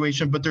that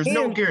situation, but there's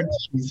no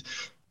guarantees.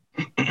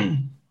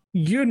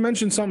 You had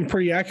mentioned something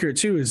pretty accurate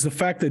too, is the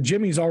fact that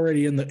Jimmy's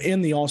already in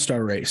the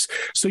All-Star race.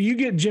 So you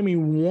get Jimmy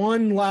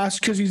one last,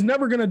 because he's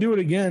never going to do it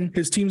again.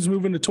 His team's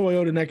moving to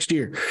Toyota next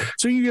year.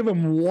 So you give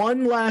him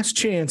one last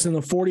chance in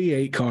the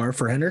 48 car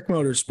for Hendrick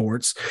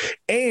Motorsports,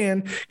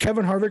 and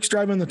Kevin Harvick's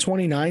driving the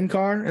 29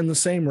 car in the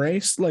same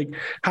race. Like,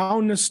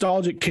 how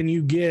nostalgic can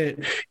you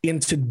get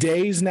in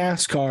today's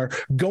NASCAR,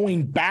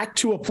 going back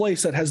to a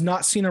place that has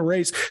not seen a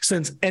race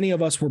since any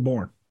of us were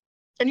born?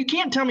 And you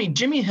can't tell me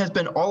Jimmy has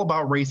been all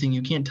about racing.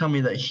 You can't tell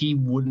me that he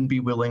wouldn't be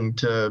willing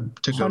to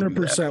go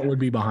 100% would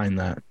be behind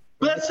that.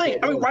 But that's the thing.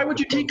 I mean, why would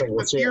you take it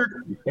with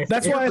your?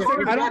 That's why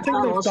I don't think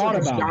they've thought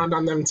about it. Dawned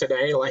on them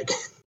today, like.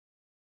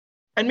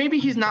 And maybe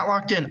he's not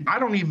locked in. I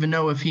don't even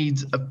know if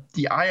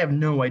I have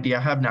no idea.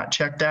 I have not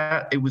checked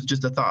that. It was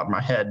just a thought in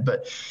my head,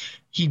 but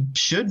he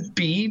should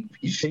be.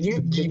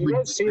 Did you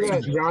guys see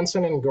that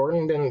Johnson and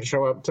Gordon didn't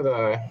show up to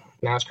the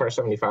NASCAR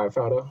 75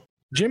 photo?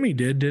 Jimmy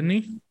did, didn't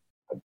he?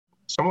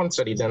 Someone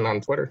said he didn't on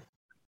Twitter.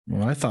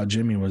 Well, I thought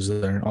Jimmy was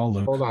there. I'll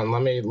look. Hold on,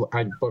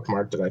 I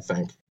bookmarked it, I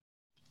think.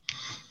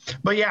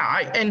 But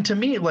yeah, and to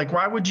me, like,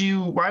 why would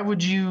you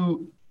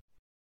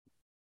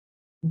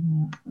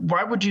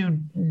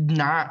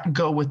not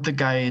go with the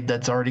guy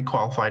that's already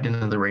qualified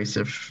into the race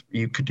if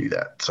you could do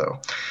that? So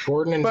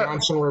Gordon and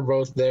Johnson were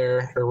both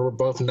there, or were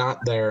both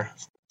not there,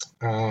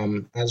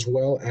 as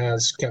well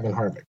as Kevin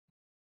Harvick.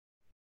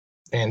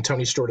 and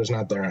Tony Stewart is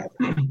not there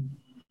either.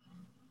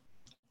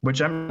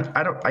 Which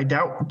I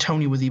doubt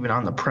Tony was even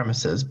on the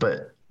premises,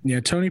 but yeah,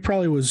 Tony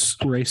probably was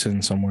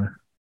racing somewhere.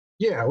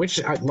 Yeah,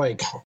 which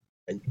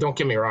don't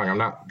get me wrong, I'm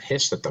not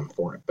pissed at them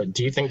for it, but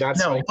do you think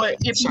that's but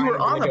if you were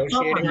on the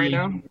property right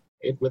now?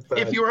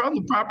 If you were on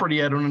the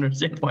property, I don't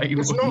understand why you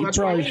would. No, that's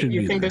why. Do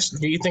you think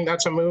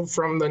that's a move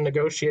from the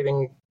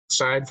negotiating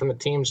side from the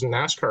teams in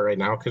NASCAR right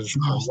now? Because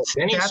what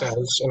Denny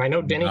says, and I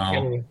know Denny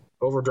can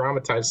over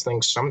dramatize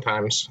things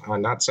sometimes.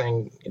 I'm not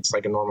saying it's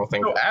like a normal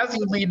thing. So as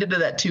you lead into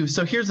that too,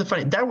 so here's the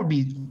funny, that would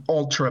be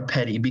ultra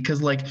petty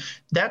because like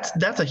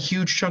that's a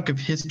huge chunk of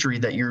history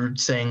that you're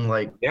saying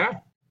like. Yeah.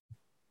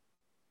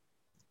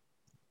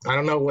 I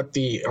don't know what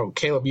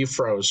Caleb, you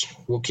froze.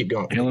 We'll keep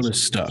going. Caleb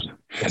is stuck.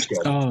 That's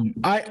good.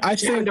 I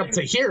think up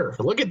to here.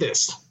 Look at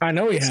this. I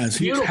know he has.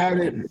 He's had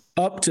it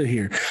up to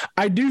here.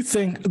 I do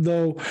think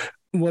though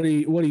what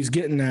he's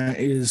getting at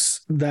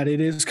is that it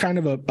is kind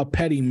of a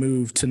petty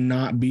move to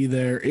not be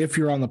there if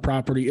you're on the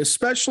property,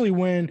 especially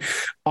when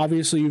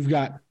obviously you've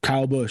got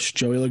Kyle Busch,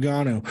 Joey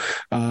Logano,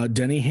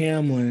 Denny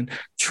Hamlin,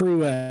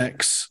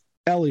 Truex,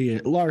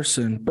 Elliott,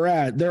 Larson,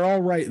 Brad. They're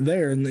all right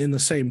there in the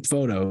same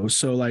photo.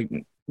 So like.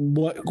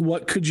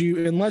 What could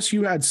you, unless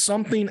you had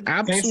something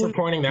absolutely. Thanks for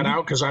pointing that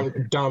out because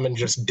I'm dumb and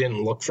just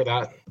didn't look for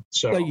that.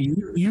 So like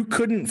you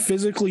couldn't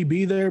physically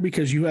be there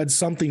because you had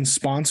something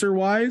sponsor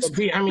wise.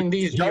 I mean,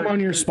 these on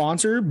your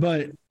sponsor,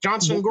 but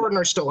Johnson and Gordon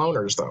are still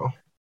owners though.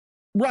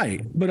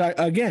 Right, but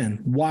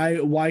again,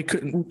 why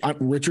couldn't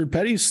Richard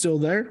Petty's still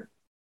there?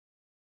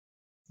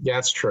 Yeah,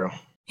 that's true.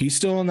 He's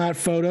still in that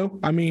photo.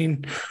 I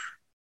mean.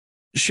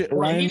 Shit,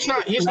 Ryan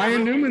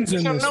Newman's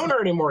not an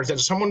owner anymore.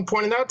 Someone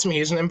pointed out to me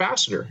he's an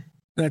ambassador.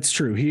 That's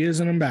true. He is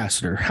an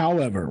ambassador.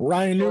 However,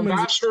 Ryan Newman.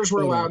 Ambassadors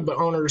were allowed, but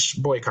owners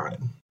boycotted.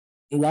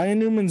 Ryan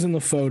Newman's in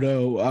the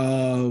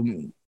photo.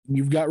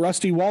 You've got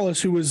Rusty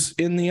Wallace, who was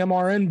in the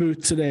MRN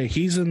booth today.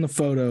 He's in the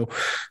photo.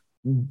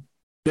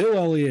 Bill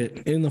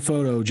Elliott in the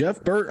photo.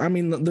 Jeff Burt. I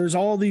mean, there's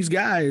all these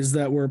guys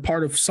that were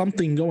part of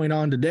something going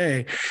on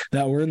today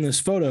that were in this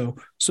photo.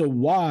 So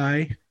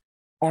why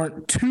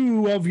aren't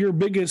two of your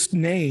biggest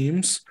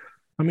names?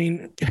 I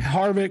mean,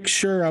 Harvick,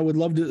 sure, I would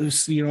love to,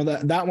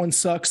 that one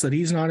sucks that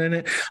he's not in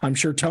it. I'm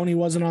sure Tony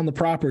wasn't on the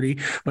property,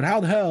 but how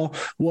the hell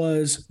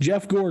was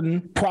Jeff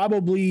Gordon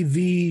probably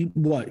the,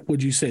 what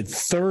would you say,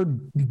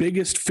 third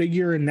biggest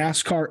figure in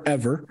NASCAR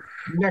ever?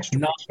 Next to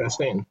Ross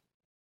Chastain.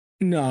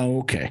 No,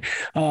 okay.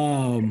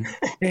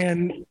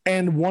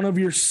 And one of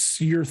your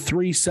 3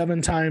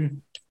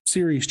 7-time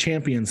series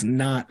champions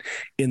not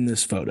in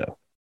this photo.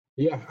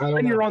 Yeah.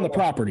 And you're on the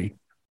property.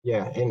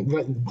 Yeah, and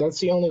that's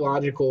the only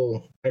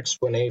logical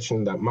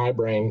explanation that my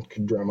brain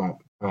could drum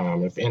up.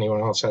 If anyone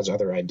else has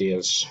other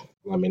ideas,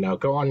 let me know.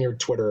 Go on your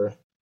Twitter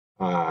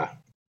track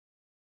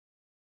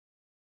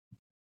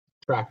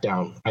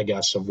down, I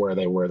guess, of where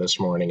they were this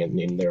morning and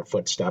in their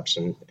footsteps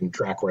and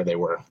track where they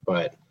were.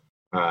 But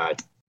I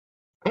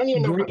don't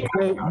even know.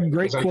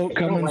 Great quote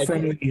coming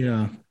from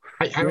the.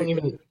 I don't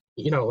even.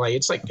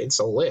 It's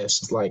a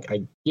list. Like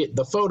I get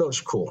the photo's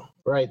cool,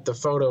 right? The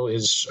photo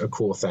is a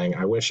cool thing.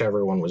 I wish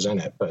everyone was in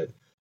it, but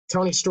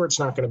Tony Stewart's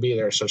not going to be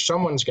there, so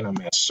someone's going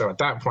to miss. So at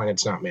that point,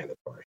 it's not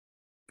mandatory.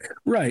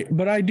 Right,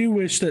 but I do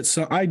wish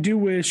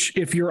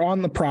if you're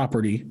on the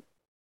property,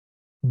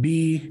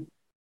 be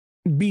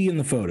in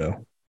the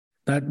photo.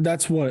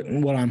 That's what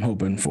I'm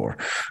hoping for.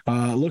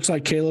 Looks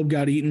like Caleb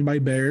got eaten by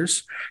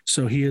bears,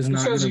 so he is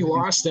not. He says he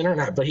lost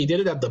internet, but he did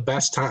it at the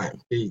best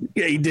time.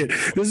 Yeah, he did.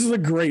 This is a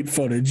great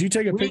photo. Did you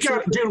take a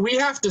picture? We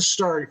have to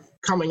start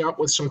coming up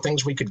with some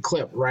things we could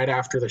clip right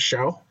after the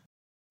show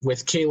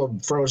with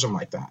Caleb frozen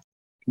like that.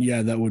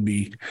 Yeah, that would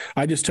be.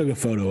 I just took a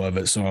photo of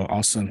it, so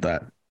I'll send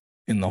that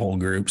in the whole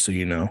group so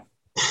you know.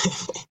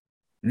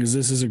 Because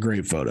this is a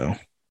great photo.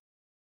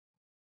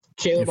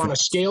 Caleb, on a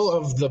scale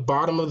of the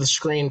bottom of the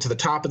screen to the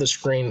top of the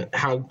screen,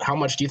 how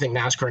much do you think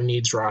NASCAR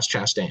needs Ross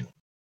Chastain?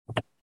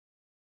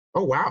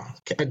 Oh, wow.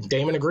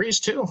 Damon agrees,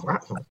 too. Wow.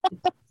 A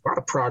lot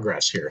of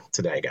progress here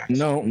today, guys.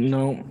 No.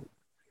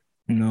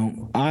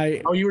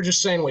 Oh, you were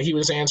just saying what he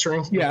was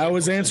answering? Yeah, I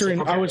was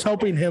answering. Okay. I was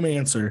helping him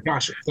answer.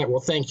 Gotcha.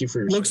 Well, thank you for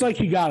your Looks like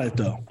he got it,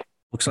 though.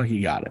 Looks like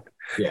he got it.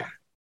 Yeah.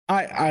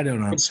 I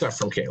don't know. Good stuff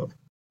from Caleb.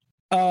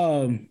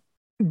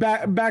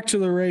 Back to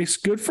the race.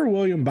 Good for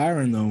William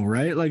Byron, though,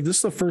 right? Like this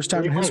is the first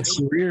time in his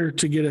career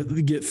to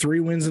get 3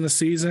 wins in a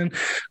season.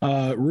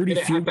 Rudy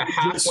at the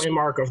halfway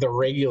mark of the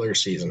regular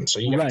season, so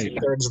you got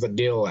 2/3 of the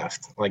deal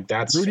left. Like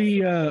that's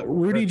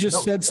Rudy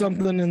just said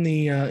something in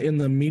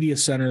the media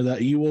center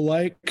that you will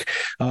like.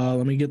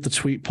 Let me get the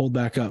tweet pulled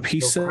back up. He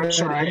said, "I'm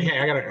sorry.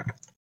 Hey,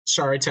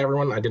 sorry to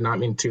everyone. I did not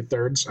mean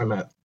 2/3. I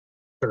meant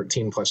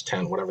 13 plus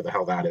 10, whatever the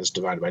hell that is,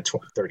 divided by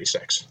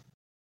 36."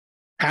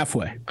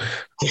 Halfway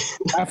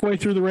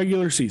through the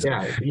regular season.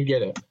 Yeah, you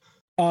get it.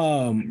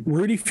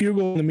 Rudy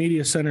Fugle in the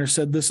media center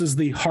said this is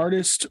the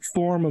hardest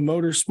form of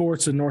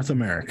motorsports in North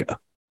America.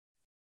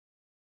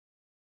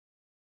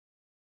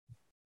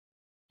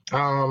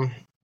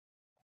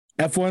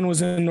 F1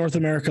 was in North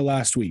America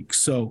last week,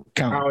 so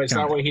count.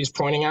 That what he's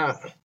pointing at?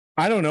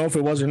 I don't know if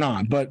it was or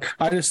not, but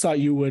I just thought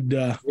you would.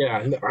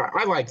 Yeah,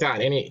 I like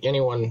that.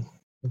 Anyone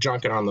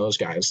junking on those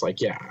guys, like,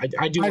 yeah,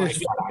 I do like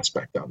that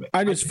aspect of it.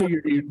 I just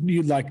figured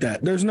you'd like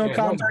that. There's no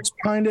context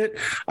behind it.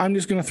 I'm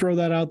just going to throw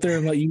that out there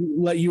and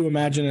let you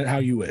imagine it how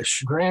you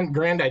wish.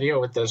 Grand idea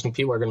with this, and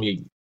people are going to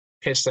be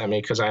pissed at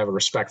me because I have a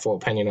respectful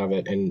opinion of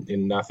it and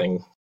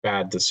nothing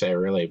bad to say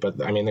really.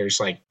 But I mean, there's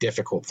like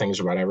difficult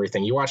things about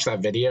everything. You watch that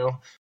video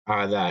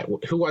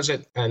who was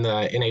it in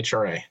the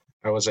NHRA?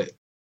 Was it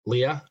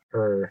Leah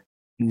or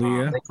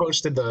Leah? They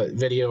posted the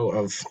video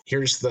of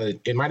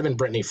it might have been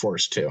Brittany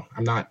Force too.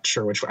 I'm not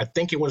sure which one. I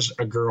think it was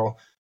a girl,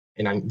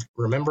 and I'm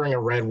remembering a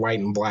red, white,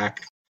 and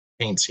black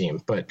paint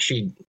scheme, but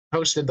she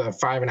posted the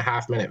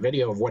 5.5 minute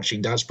video of what she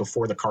does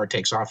before the car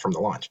takes off from the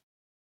launch.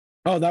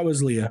 Oh, that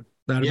was Leah.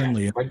 That'd have been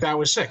Leah. Like that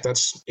was sick.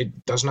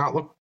 It does not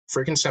look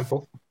freaking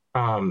simple.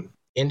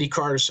 Indy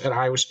cars at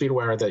Iowa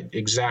Speedway are the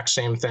exact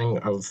same thing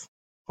of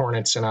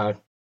Hornets in a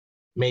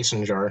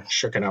mason jar,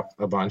 shooken up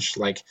a bunch.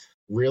 Like,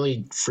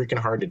 really freaking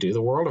hard to do.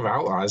 The World of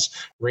Outlaws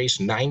race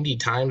 90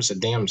 times a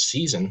damn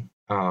season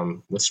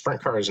with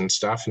sprint cars and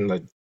stuff, and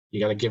you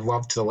got to give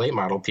love to the late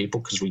model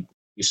people, because we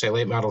say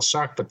late models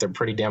suck, but they're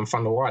pretty damn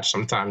fun to watch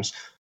sometimes,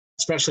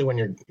 especially when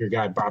your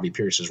guy Bobby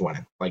Pierce is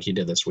winning like he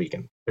did this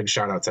weekend. Big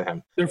shout out to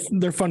him.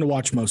 They're fun to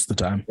watch most of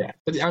the time. Yeah,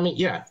 but I mean,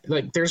 yeah,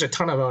 like there's a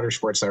ton of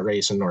motorsports that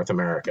race in North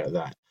America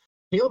that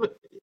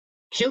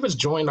Caleb has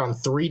joined on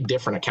 3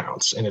 different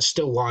accounts and is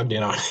still logged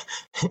in on.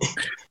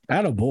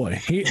 Attaboy.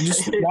 He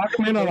just log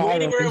him in on all of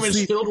them. Room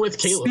is filled with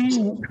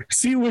Caleb.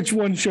 See which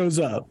one shows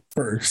up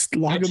first.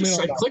 Log him in.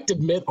 I clicked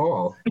admit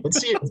all.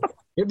 Let's see.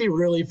 It'd be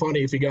really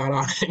funny if he got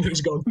on and he's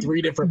going 3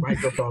 different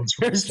microphones.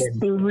 There's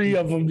 3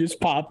 of them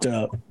just popped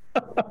up.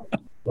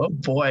 Oh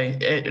boy,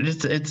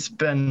 it's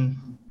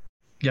been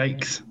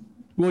yikes.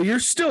 Well, you're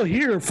still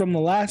here from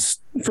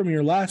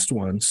your last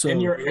one, so and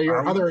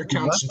your other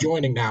account's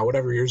joining now.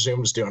 Whatever your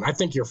Zoom's doing, I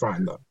think you're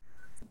fine though.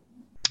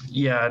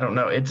 Yeah, I don't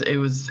know.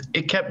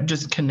 It kept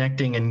just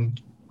connecting and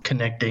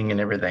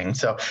everything.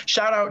 So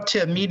shout out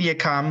to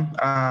Mediacom.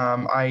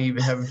 I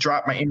have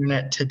dropped my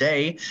internet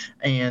today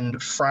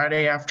and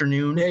Friday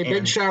afternoon. Hey,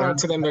 big shout out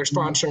to them. They're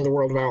sponsoring the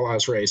World of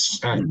Outlaws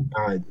race at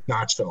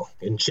Knoxville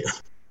in June.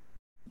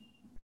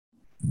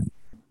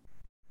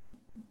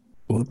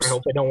 Whoops. I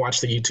hope they don't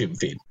watch the YouTube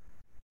feed.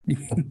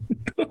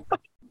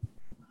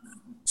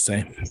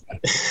 Same.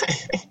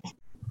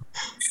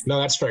 No,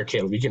 that's fair,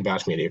 Caleb. You can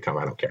bash Mediacom.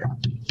 I don't care.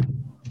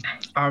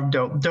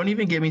 Don't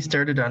even get me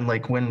started on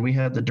like when we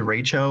had the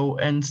derecho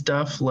and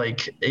stuff.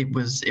 Like it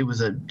was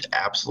an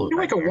absolute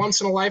like nightmare. A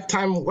once in a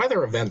lifetime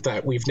weather event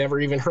that we've never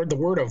even heard the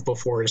word of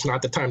before. It's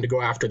not the time to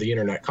go after the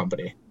internet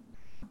company.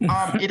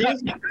 It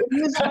is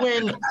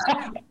when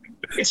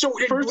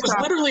it was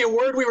literally a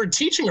word we were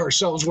teaching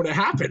ourselves when it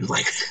happened.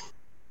 Like,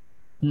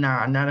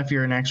 nah, not if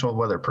you're an actual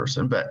weather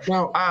person. But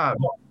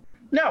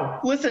no,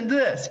 listen to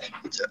this.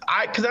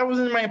 Because I was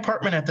in my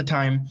apartment at the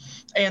time,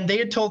 and they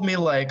had told me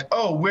like,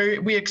 oh,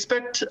 we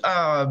expect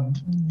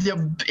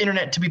the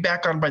internet to be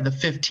back on by the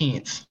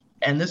 15th.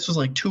 And this was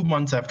like 2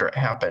 months after it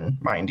happened,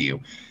 mind you.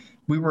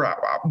 We were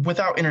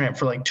without internet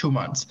for like 2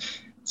 months.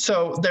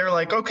 So they're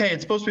like, okay,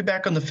 it's supposed to be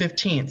back on the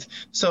 15th.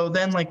 So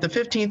then like the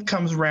 15th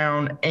comes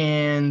around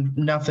and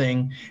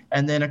nothing.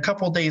 And then a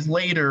couple days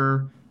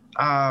later,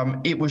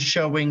 it was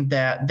showing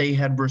that they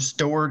had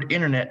restored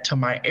internet to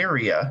my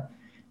area.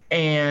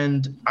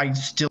 And I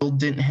still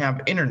didn't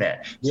have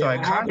internet. So I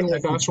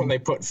contacted. That's when they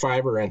put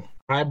fiber in.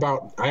 I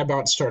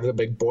about started a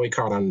big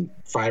boycott on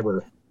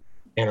fiber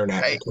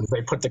internet because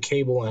they put the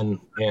cable in,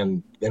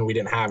 and then we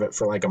didn't have it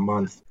for like a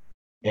month.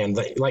 And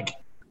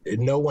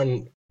no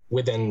one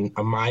within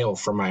a mile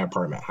from my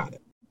apartment had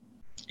it.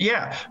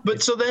 Yeah,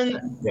 but so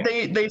then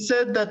they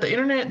said that the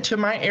internet to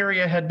my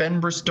area had been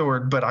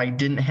restored, but I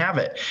didn't have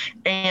it.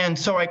 And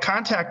so I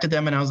contacted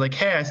them and I was like,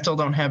 hey, I still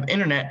don't have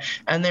internet.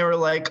 And they were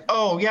like,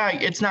 oh, yeah,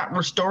 it's not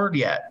restored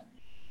yet.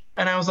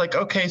 And I was like,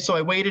 okay, so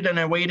I waited and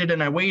I waited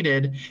and I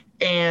waited.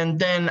 And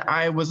then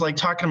I was like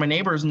talking to my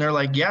neighbors and they're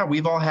like, yeah,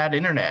 we've all had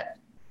internet.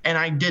 And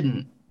I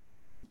didn't.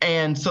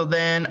 And so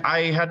then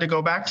I had to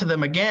go back to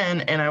them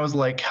again, and I was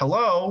like,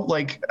 hello,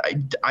 like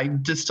I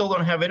just still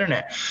don't have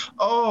internet.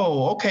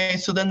 Oh, okay.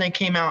 So then they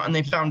came out and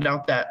they found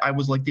out that I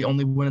was like the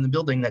only one in the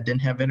building that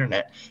didn't have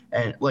internet.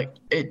 And like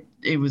it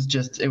was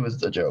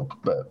the joke.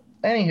 But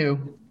anywho,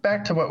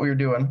 back to what we were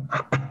doing.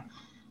 I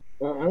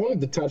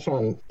wanted to touch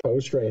on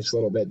post-race a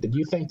little bit. Did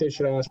you think they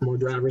should ask more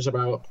drivers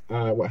about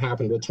what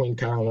happened between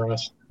Kyle and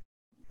Ross?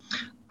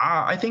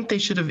 I think they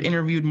should have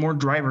interviewed more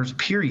drivers,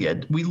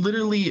 period. We hold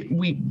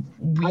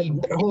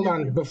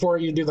on. Before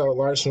you do the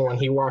Larson one,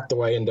 he walked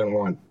away and didn't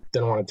want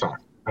to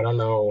talk. I don't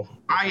know.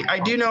 I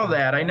do know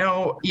that. I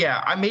know.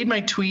 Yeah, I made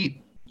my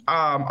tweet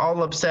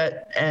all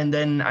upset, and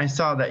then I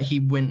saw that he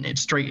went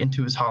straight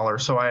into his holler,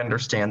 so I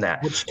understand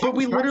that. But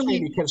we literally,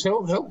 because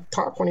he'll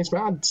talk when he's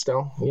mad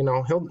still.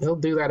 He'll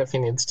do that if he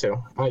needs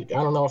to. I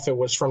don't know if it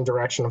was from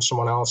direction of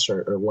someone else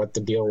or what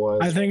the deal was.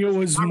 I think it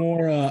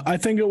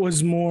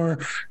was more.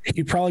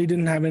 He probably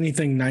didn't have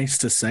anything nice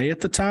to say at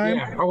the time.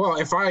 Yeah. Oh, well,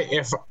 if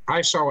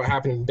I saw what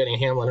happened to Denny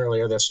Hamlin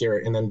earlier this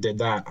year and then did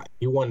that,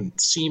 you wouldn't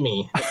see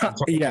me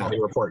until the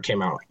report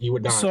came out. You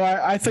would not. So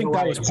I think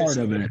that was part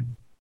of it.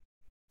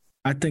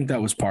 I think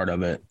that was part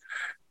of it.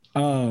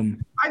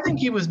 I think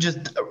he was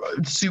just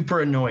super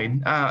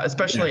annoyed,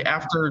 especially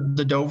after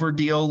the Dover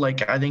deal.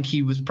 Like, I think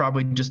he was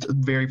probably just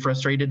very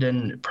frustrated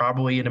and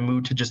probably in a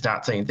mood to just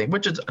not say anything,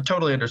 which is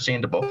totally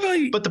understandable.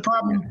 But the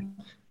problem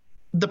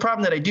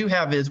that I do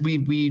have is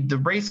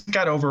the race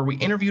got over. We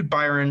interviewed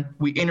Byron,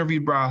 we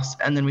interviewed Ross,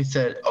 and then we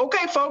said,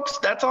 okay, folks,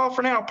 that's all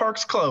for now.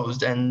 Park's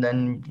closed. And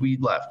then we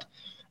left.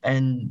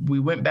 And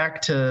we went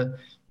back to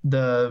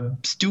the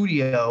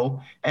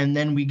studio, and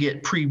then we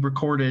get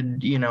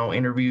pre-recorded,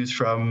 interviews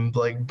from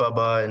like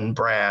Bubba and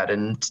Brad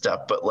and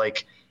stuff. But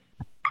like,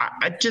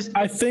 I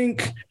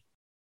think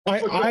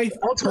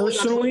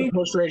personally, the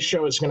post-race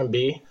show is going to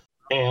be,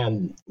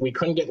 and we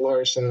couldn't get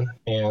Larson,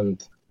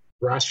 and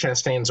Ross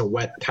Chastain's a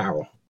wet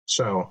towel.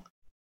 So,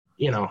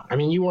 we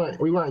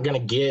weren't going to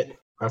get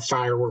a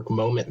firework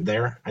moment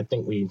there. I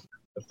think the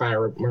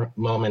firework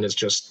moment is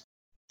just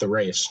the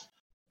race,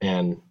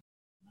 and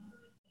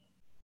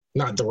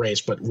not the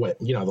race, but the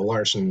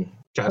Larson.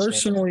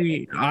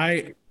 Personally,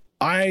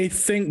 I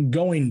think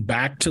going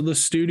back to the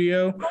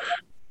studio,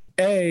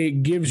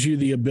 gives you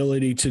the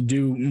ability to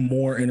do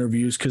more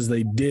interviews, because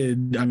they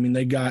did. I mean,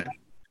 they got,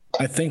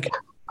 I think,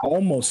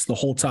 almost the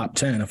whole top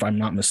 10, if I'm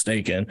not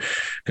mistaken,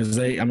 because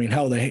they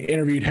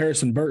interviewed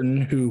Harrison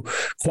Burton, who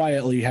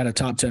quietly had a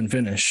top 10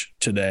 finish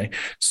today.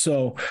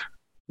 So,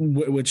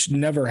 which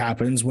never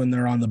happens when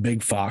they're on the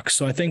big Fox.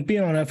 So I think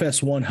being on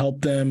FS1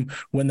 helped them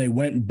when they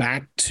went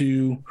back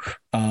to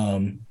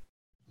the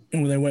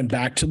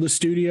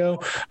studio.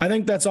 I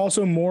think that's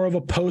also more of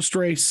a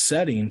post-race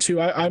setting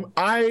too.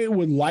 I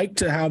would like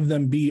to have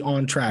them be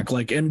on track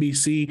like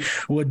NBC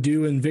would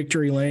do in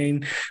Victory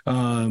Lane.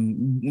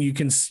 You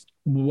can,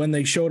 when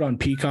they showed on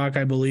Peacock,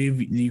 I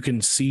believe you can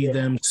see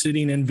them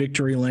sitting in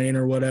Victory Lane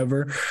or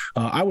whatever.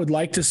 I would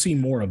like to see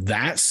more of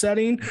that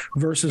setting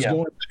versus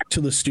going back to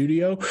the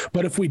studio.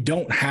 But if we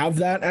don't have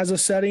that as a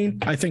setting,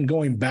 I think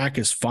going back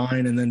is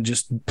fine. And then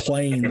just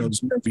playing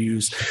those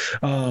interviews,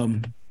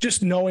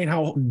 just knowing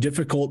how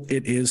difficult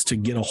it is to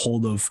get a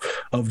hold of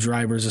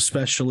drivers,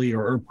 especially,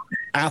 or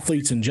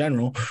athletes in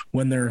general,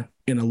 when they're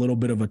in a little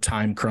bit of a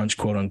time crunch,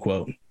 quote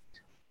unquote.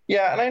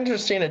 Yeah. And I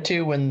understand it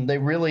too, when they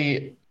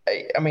really,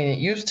 I mean, it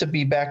used to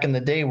be back in the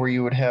day where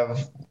you would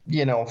have,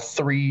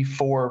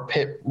 3-4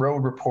 pit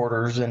road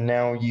reporters, and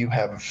now you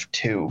have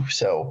 2.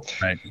 So,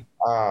 right.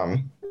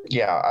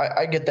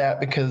 I get that,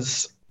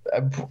 because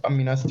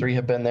us 3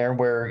 have been there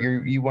where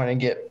you want to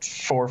get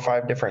 4 or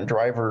 5 different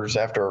drivers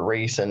after a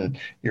race, and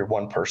you're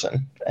one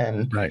person,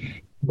 and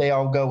they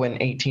all go in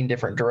 18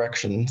 different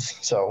directions.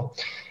 So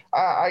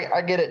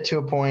I get it to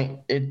a point.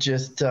 It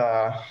just,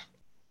 I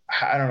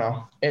don't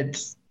know.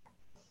 It's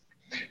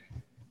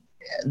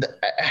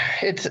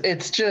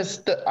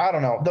just, I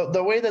don't know,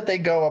 the way that they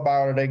go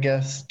about it, I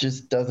guess,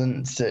 just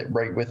doesn't sit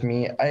right with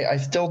me. I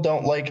still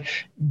don't like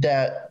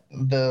that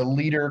the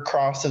leader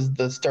crosses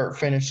the start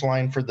finish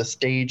line for the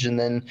stage, and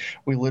then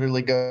we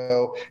literally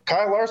go,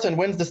 Kyle Larson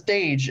wins the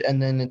stage,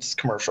 and then it's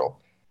commercial.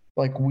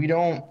 Like, we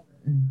don't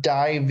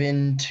dive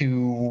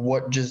into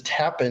what just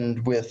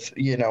happened with,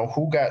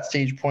 who got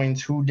stage points,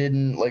 who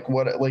didn't,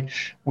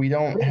 we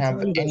don't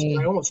have any.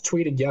 I almost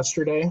tweeted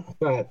yesterday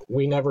that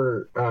we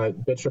never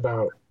bitch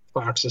about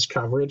Fox's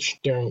coverage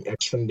during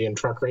Xfinity and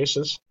truck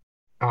races.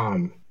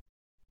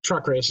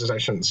 Truck races, I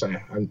shouldn't say.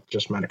 I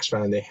just meant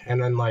Xfinity.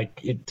 And then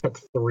it took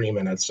 3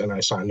 minutes, and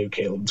I saw a new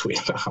Caleb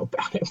tweet about how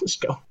bad it was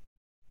going.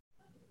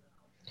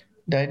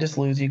 Did I just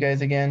lose you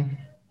guys again?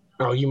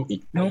 Oh, you're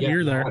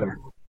there.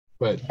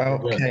 But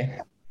okay.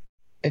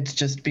 It's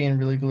just being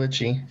really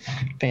glitchy.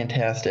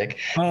 Fantastic.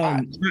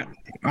 I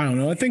don't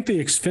know. I think the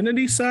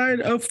Xfinity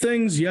side of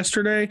things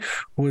yesterday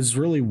was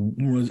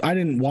I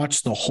didn't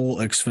watch the whole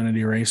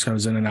Xfinity race. I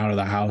was in and out of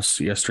the house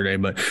yesterday,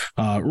 but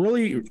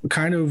really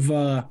kind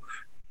of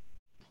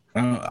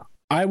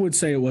I would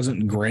say it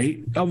wasn't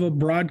great of a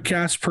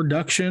broadcast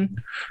production.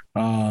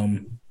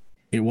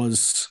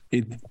 It's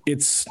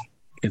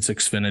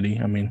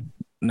Xfinity. I mean,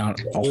 not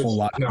a whole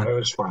lot. No, it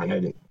was fine. I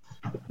didn't.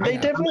 They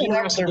definitely I'm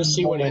have interested to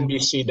see what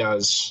NBC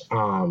does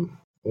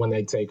when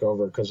they take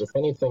over, because if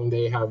anything,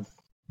 they have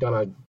done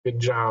a good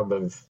job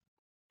of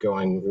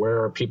going,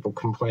 where are people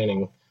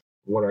complaining?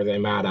 What are they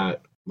mad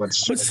at? Let's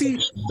see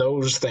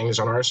those things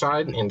on our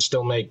side and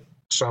still make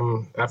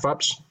some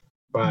F-ups.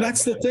 But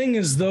that's the thing,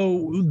 is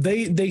though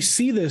they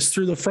see this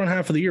through the front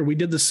half of the year. We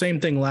did the same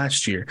thing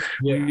last year.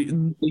 Yeah.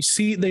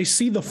 They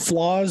see the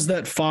flaws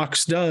that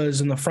Fox does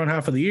in the front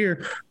half of the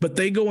year, but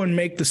they go and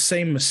make the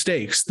same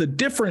mistakes. The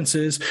difference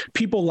is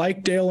people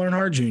like Dale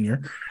Earnhardt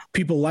Jr.,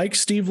 people like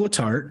Steve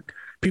Letarte,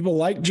 People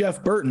like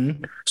Jeff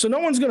Burton. So no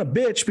one's going to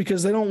bitch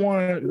because they don't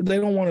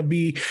want to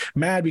be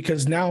mad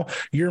because now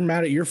you're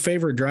mad at your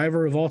favorite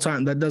driver of all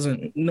time.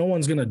 No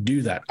one's going to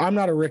do that. I'm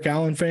not a Rick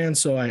Allen fan,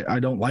 so I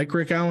don't like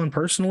Rick Allen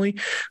personally.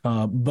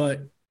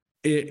 But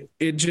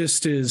it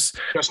just is.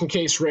 Just in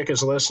case Rick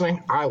is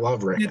listening, I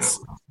love Rick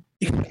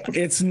Allen.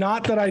 It's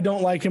not that I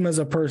don't like him as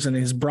a person.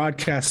 His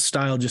broadcast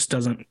style just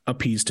doesn't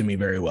appease to me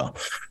very well.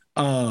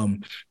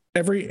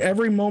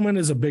 Every moment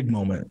is a big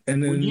moment,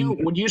 and then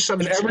would you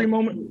substitute every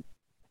moment?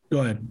 Go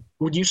ahead.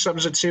 Would you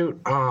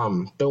substitute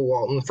Bill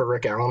Walton for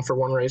Rick Allen for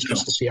one race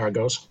just to see how it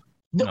goes?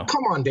 No.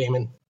 Come on,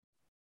 Damon.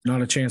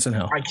 Not a chance in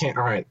hell. I can't.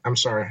 All right, I'm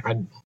sorry.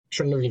 I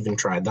shouldn't have even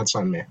tried. That's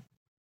on me.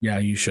 Yeah,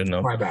 you shouldn't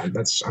have. My bad.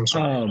 I'm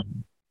sorry.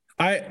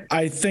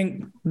 I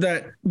think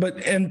that,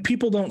 and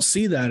people don't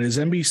see that as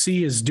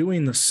NBC is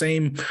doing the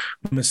same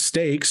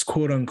mistakes,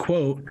 quote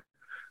unquote,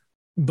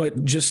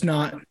 but just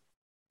not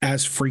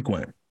as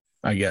frequent,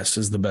 I guess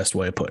is the best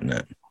way of putting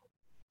it.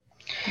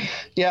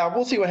 Yeah,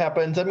 we'll see what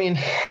happens. I mean,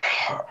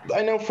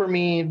 I know for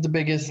me, the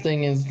biggest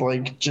thing is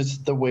like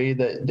just the way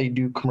that they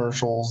do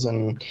commercials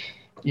and,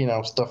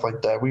 stuff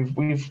like that.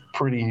 We've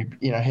pretty,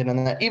 hit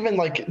on that. Even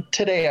like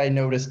today I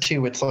noticed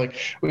too, it's like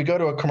we go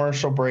to a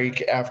commercial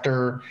break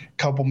after a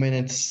couple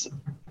minutes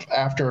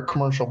after a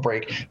commercial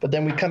break, but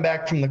then we come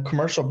back from the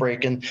commercial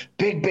break and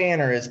big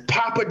banner is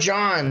Papa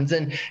John's.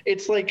 And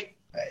it's like,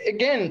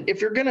 again,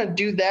 if you're going to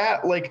do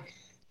that, like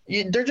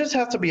there just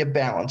has to be a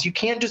balance. You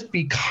can't just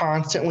be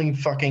constantly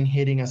fucking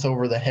hitting us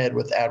over the head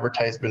with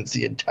advertisements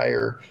the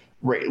entire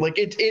rate. Like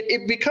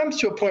it becomes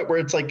to a point where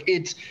it's like,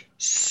 it's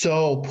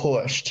so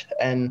pushed.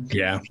 And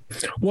yeah,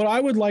 what I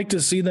would like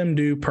to see them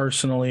do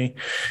personally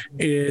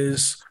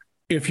is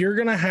if you're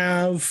going to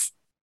have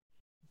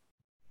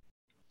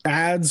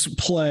ads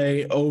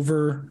play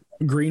over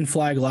green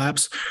flag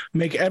laps,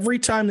 make every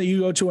time that you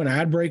go to an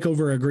ad break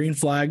over a green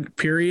flag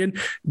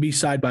be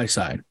side by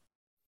side.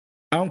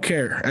 I don't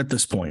care at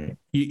this point.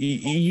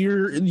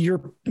 You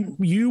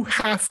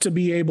have to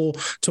be able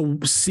to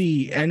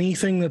see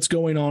anything that's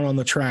going on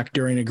the track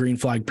during a green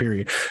flag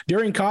period.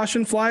 During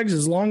caution flags,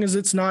 as long as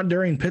it's not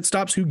during pit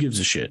stops, who gives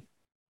a shit?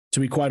 To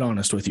be quite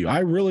honest with you, I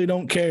really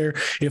don't care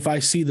if I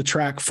see the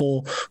track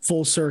full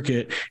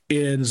circuit.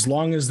 As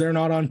long as they're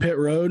not on pit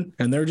road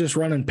and they're just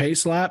running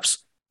pace laps,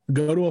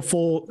 go to a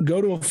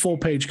full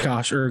page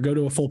caution or go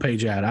to a full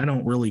page ad. I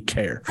don't really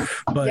care.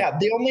 But yeah,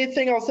 the only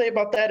thing I'll say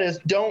about that is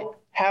don't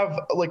have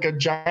like a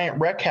giant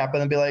wreck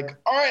happen and be like,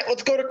 all right,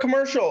 let's go to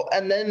commercial.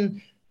 And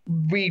then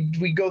we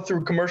go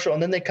through commercial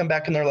and then they come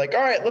back and they're like,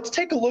 all right, let's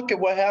take a look at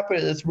what happened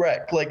to this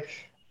wreck. Like,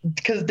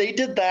 because they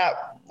did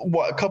that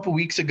a couple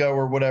weeks ago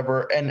or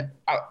whatever. And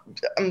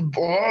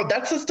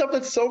that's the stuff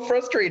that's so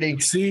frustrating.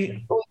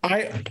 See,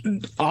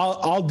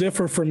 I'll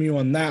differ from you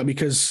on that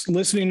because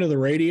listening to the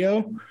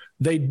radio,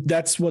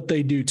 that's what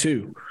they do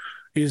too.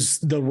 Is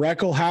the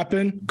wreck will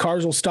happen,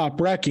 cars will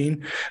stop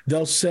wrecking,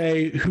 they'll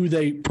say who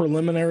they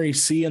preliminary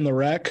see in the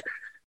wreck,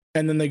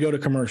 and then they go to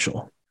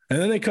commercial.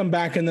 And then they come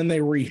back and then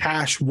they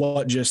rehash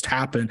what just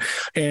happened.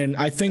 And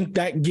I think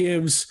that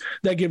gives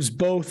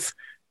both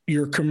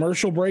your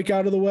commercial break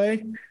out of the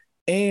way,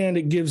 and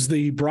it gives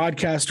the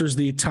broadcasters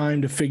the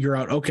time to figure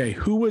out, okay,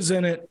 who was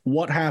in it,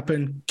 what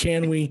happened,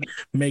 can we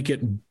make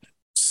it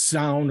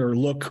sound or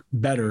look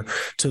better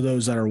to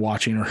those that are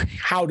watching, or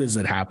how does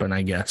it happen,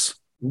 I guess.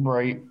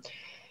 Right.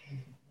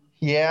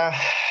 Yeah.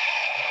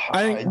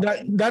 I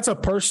think that's a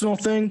personal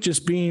thing,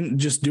 just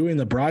doing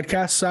the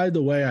broadcast side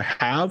the way I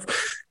have.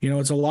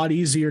 It's a lot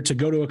easier to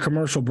go to a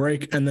commercial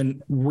break and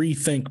then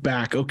rethink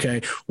back,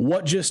 okay,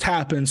 what just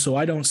happened so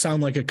I don't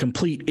sound like a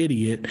complete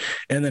idiot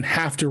and then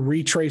have to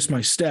retrace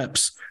my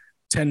steps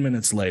 10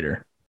 minutes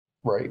later.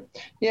 Right.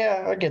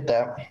 Yeah, I get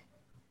that.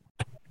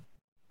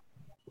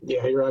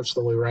 Yeah, you're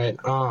absolutely right.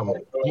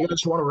 You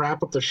guys want to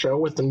wrap up the show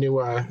with the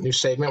new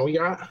segment we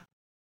got?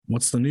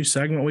 What's the new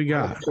segment we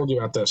got? I told you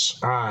about this.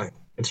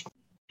 It's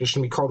just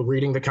going to be called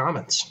Reading the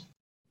Comments.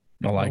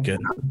 I like it.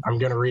 I'm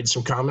going to read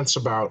some comments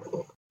about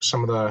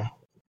some of the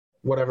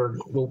whatever.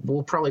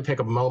 We'll probably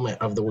pick a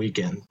moment of the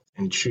weekend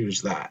and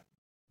choose that.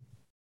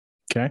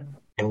 Okay.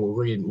 And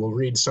we'll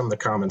read some of the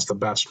comments, the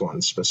best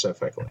ones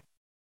specifically.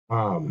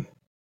 The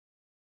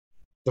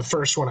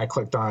first one I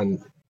clicked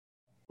on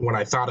when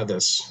I thought of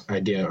this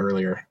idea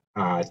earlier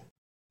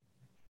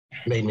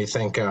made me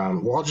think,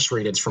 I'll just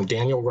read it. It's from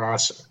Daniel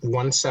Ross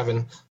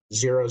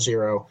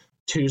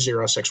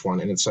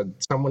 17002061, and it said,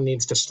 someone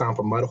needs to stomp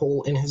a mud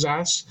hole in his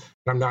ass.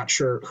 And I'm not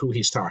sure who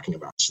he's talking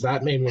about. So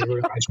that made me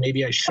realize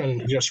maybe I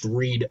shouldn't just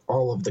read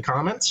all of the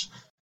comments.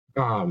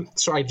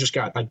 So I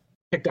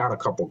picked out a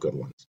couple good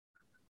ones.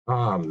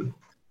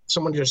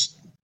 Someone just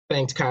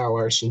thanked Kyle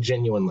Larson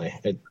genuinely.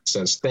 It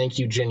says, thank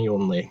you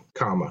genuinely,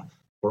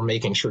 for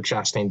making sure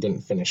Chastain didn't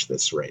finish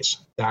this race.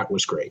 That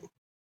was great.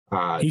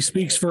 He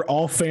speaks for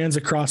all fans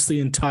across the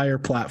entire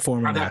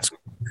platform. And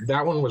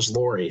that one was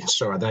Lori,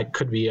 so that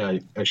could be a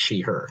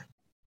she, her.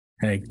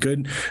 Hey,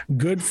 good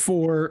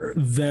for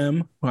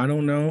them. I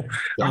don't know.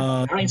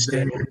 Nice.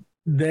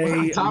 We're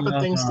on top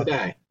of things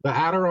today. The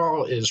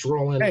Adderall is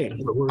rolling. Hey,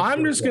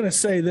 I'm just going to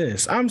say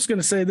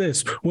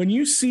this. When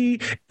you see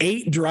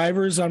 8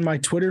 drivers on my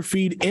Twitter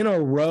feed in a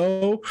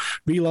row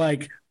be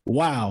like,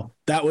 wow,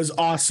 that was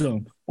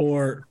awesome.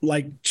 Or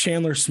like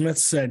Chandler Smith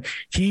said,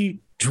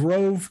 he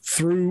drove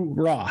through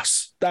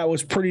Ross. That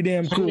was pretty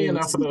damn cool. Send me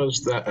enough of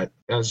those that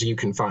as you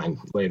can find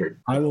later.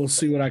 I will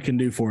see what I can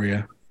do for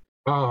you.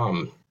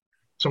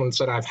 Someone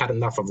said I've had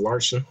enough of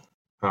Larson.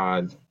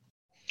 I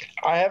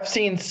have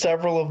seen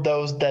several of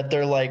those that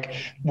they're like,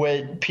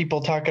 with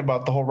people talking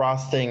about the whole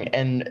Ross thing,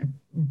 and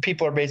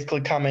people are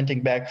basically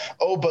commenting back,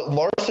 oh, but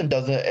Larson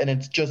does it and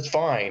it's just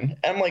fine.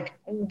 And I'm like,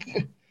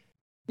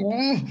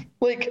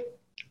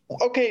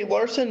 okay,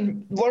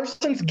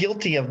 Larson's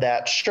guilty of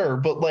that, sure,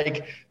 but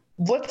like,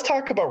 let's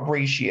talk about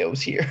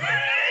ratios here.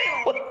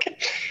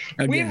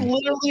 We've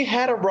literally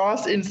had a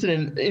Ross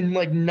incident in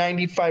like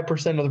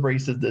 95% of the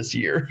races this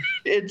year.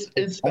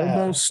 It's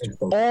bad.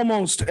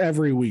 Almost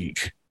every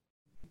week.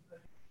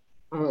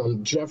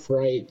 Jeff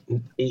Wright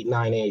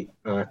 898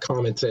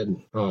 commented.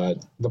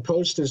 The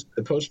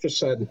poster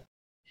said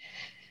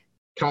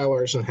Kyle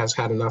Larson has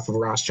had enough of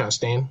Ross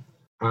Chastain,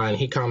 and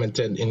he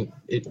commented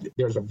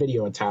there's a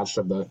video attached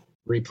of the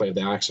replay of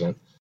the accident,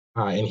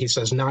 and he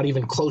says not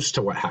even close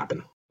to what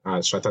happened.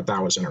 So I thought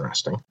that was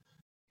interesting.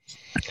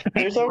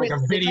 There's always, like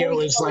a video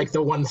is like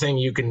the one thing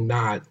you can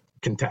not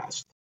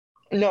contest.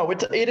 No,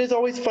 it is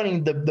always funny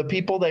the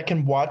people that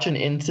can watch an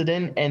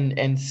incident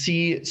and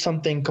see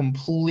something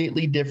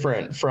completely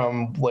different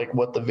from like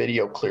what the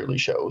video clearly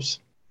shows.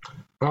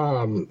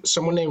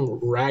 Someone named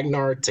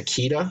Ragnar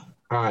Takita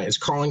is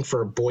calling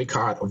for a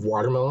boycott of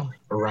watermelon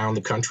around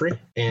the country,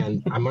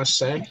 and I must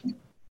say,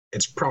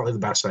 it's probably the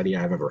best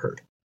idea I've ever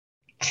heard.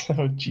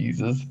 Oh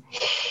Jesus!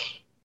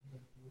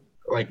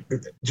 Like,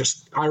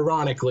 just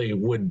ironically,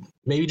 would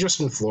maybe just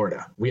in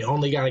Florida. We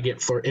only got to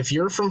get Florida. If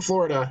you're from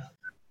Florida,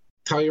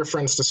 tell your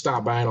friends to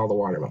stop buying all the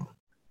watermelon.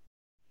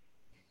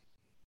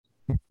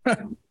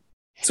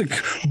 It's a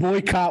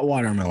boycott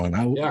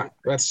watermelon. Yeah,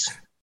 that's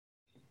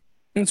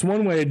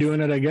one way of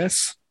doing it, I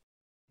guess.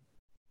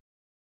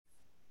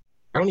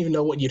 I don't even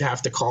know what you'd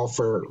have to call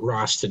for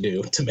Ross to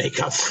do to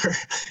make up for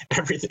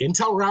everything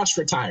until Ross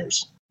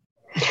retires.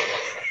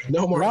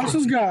 No more. Ross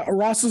has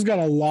got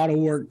a lot of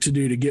work to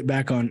do to get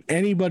back on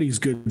anybody's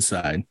good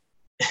side.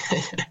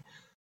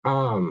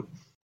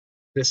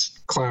 This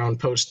clown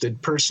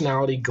posted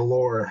personality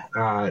galore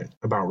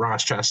about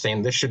Ross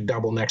Chastain. This should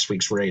double next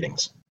week's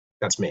ratings.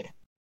 That's me.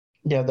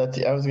 Yeah,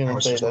 I was gonna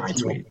say that's my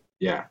tweet.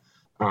 Yeah.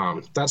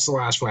 That's the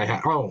last one I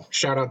had. Oh,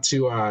 shout out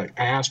to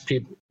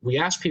we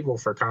ask people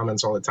for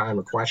comments all the time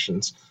or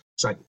questions.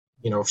 It's like,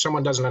 if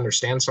someone doesn't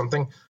understand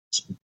something,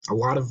 a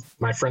lot of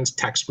my friends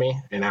text me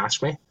and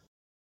ask me.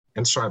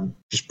 And so I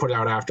just put it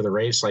out after the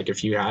race. Like,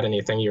 if you had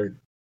anything you're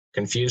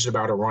confused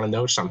about or want to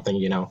know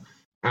something,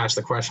 ask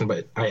the question.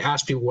 But I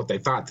asked people what they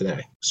thought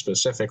today,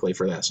 specifically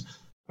for this.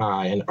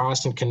 And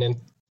Austin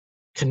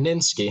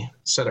Kaninsky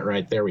said it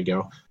right. There we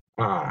go.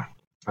 I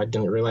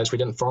didn't realize we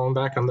didn't follow him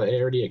back on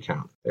the ARD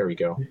account. There we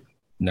go.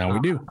 Now we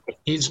do.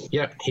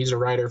 He's a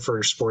writer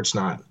for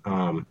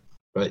Sportsnot.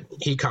 But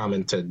he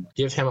commented,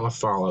 give him a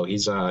follow.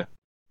 He's a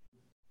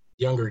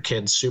younger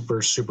kid,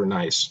 super, super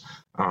nice,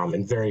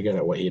 and very good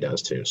at what he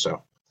does too.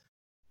 So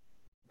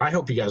I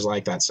hope you guys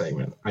like that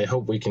segment. I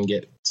hope we can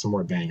get some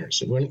more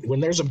bangers. When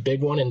there's a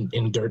big one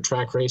in dirt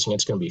track racing,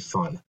 it's going to be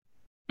fun.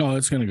 Oh,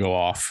 it's going to go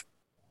off.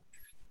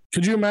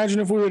 Could you imagine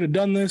if we would have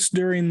done this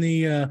during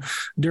the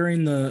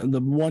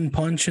one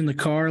punch in the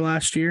car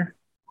last year?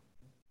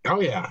 Oh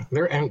yeah,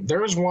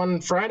 there was one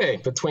Friday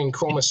between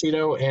Cole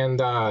Macedo and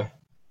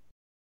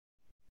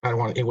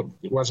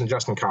it wasn't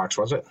Justin Cox,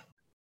 was it?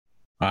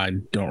 I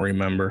don't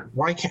remember.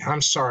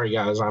 I'm sorry,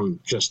 guys. I'm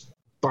just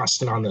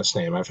busting on this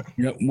name.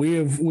 Yep, we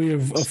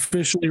have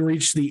officially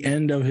reached the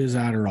end of his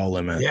Adderall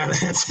limit. Yeah,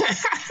 that's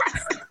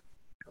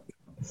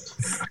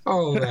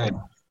oh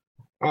man.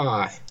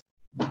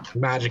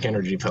 Magic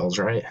energy pills,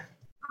 right?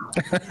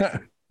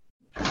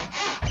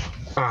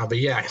 But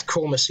yeah,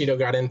 Cole Macedo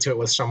got into it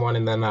with someone,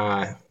 and then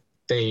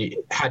they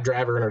had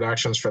driver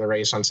introductions for the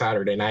race on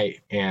Saturday night,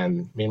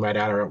 and me and my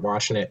dad are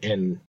watching it,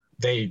 and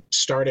they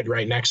started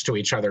right next to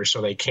each other,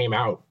 so they came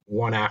out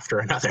one after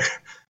another.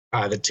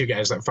 The two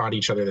guys that fought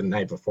each other the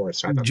night before.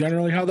 So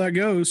generally how that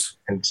goes.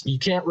 And you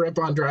can't rip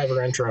on driver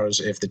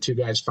intros if the two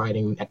guys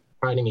fighting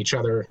each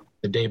other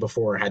the day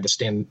before had to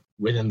stand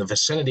within the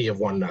vicinity of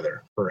one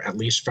another for at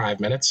least 5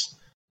 minutes.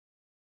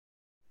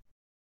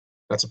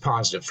 That's a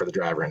positive for the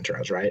driver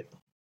intros, right?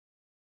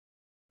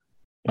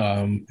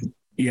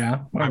 Yeah.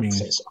 I mean, would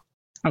say so.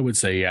 I would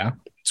say, yeah.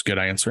 It's a good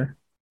answer.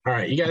 All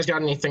right. You guys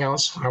got anything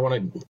else? I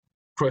want to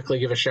quickly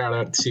give a shout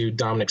out to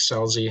Dominic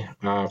Scelzi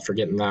for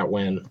getting that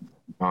win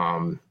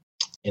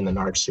in the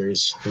NARC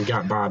series. We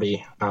got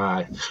Bobby.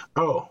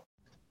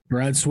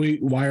 Brad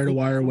Sweet,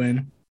 wire-to-wire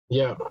win.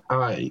 Yeah.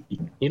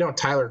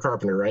 Tyler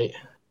Carpenter, right?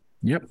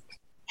 Yep.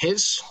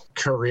 His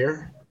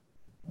career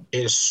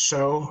is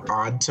so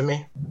odd to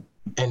me.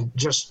 And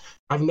just,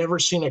 I've never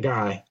seen a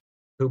guy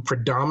who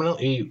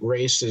predominantly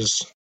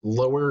races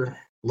lower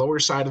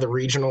side of the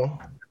regional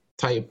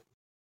type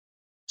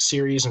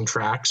series and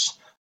tracks.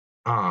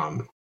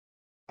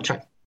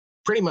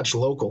 Pretty much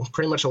local,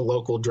 pretty much a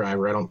local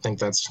driver. I don't think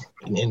that's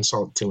an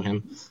insult to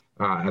him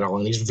at all.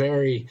 And he's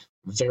very,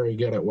 very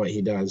good at what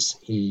he does.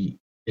 He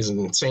is an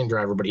insane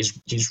driver, but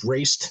he's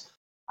raced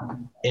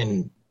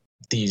in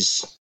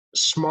these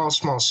small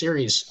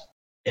series,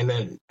 and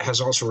then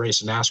has also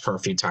raced NASCAR a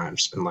few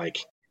times. And like,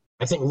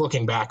 I think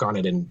looking back on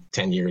it in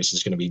 10 years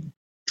is going to be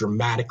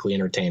dramatically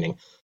entertaining.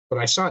 But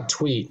I saw a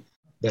tweet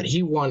that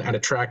he won at a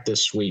track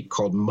this week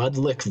called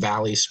Mudlick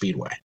Valley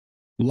Speedway.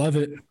 Love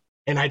it.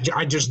 And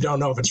I just don't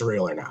know if it's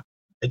real or not.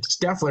 It's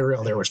definitely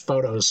real. There was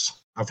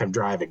photos of him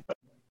driving, but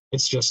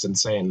it's just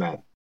insane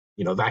that,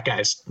 that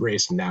guy's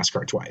raced in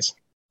NASCAR twice.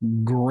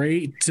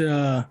 Great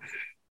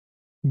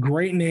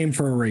name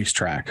for a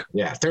racetrack.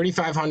 Yeah,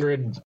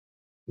 3,500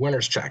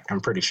 winners check,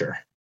 I'm pretty sure,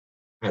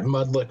 at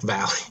Mudlick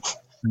Valley.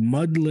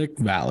 Mudlick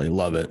Valley.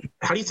 Love it.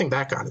 How do you think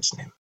that got its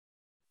name?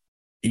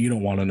 You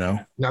don't want to know.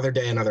 Another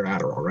day, another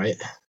Adderall, right?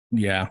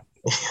 Yeah,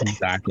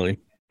 exactly.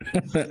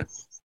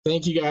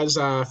 Thank you guys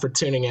for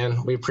tuning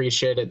in. We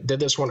appreciate it.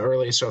 Did this one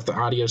early, so if the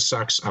audio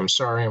sucks, I'm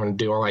sorry. I'm going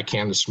to do all I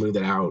can to smooth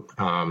it out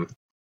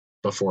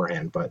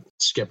beforehand, but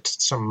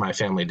skipped some of my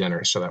family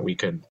dinner so that we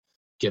could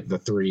get the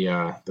three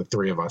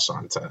of us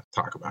on to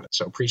talk about it.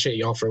 So appreciate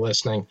you all for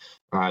listening.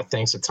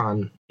 Thanks a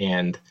ton,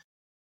 and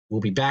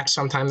we'll be back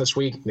sometime this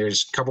week.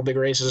 There's a couple big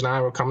races in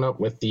Iowa coming up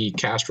with the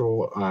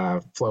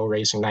Castrol Flow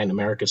Racing Night in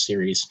America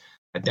series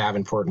at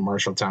Davenport and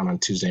Marshalltown on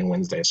Tuesday and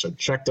Wednesday. So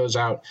check those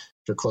out.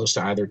 If you're close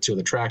to either two of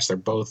the tracks, they're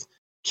both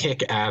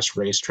kick-ass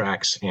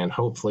racetracks, and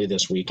hopefully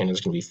this weekend is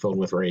going to be filled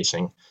with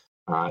racing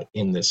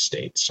in this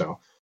state. So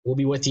we'll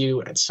be with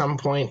you at some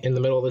point in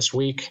the middle of this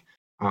week.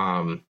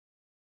 I'll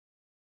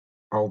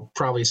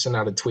probably send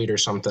out a tweet or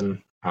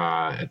something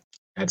at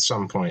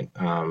some point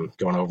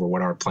going over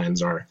what our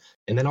plans are.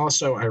 And then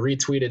also I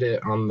retweeted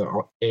it on the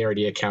ARD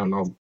account, and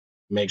I'll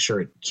make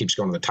sure it keeps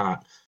going to the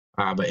top.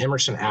 But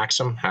Emerson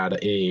Axum had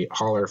a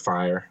hauler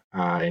fire,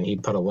 and he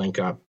put a link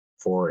up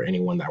for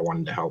anyone that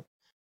wanted to help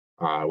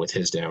with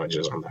his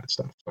damages on that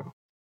stuff. So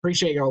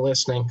appreciate y'all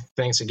listening.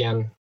 Thanks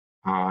again,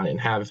 and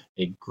have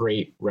a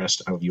great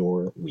rest of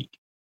your week.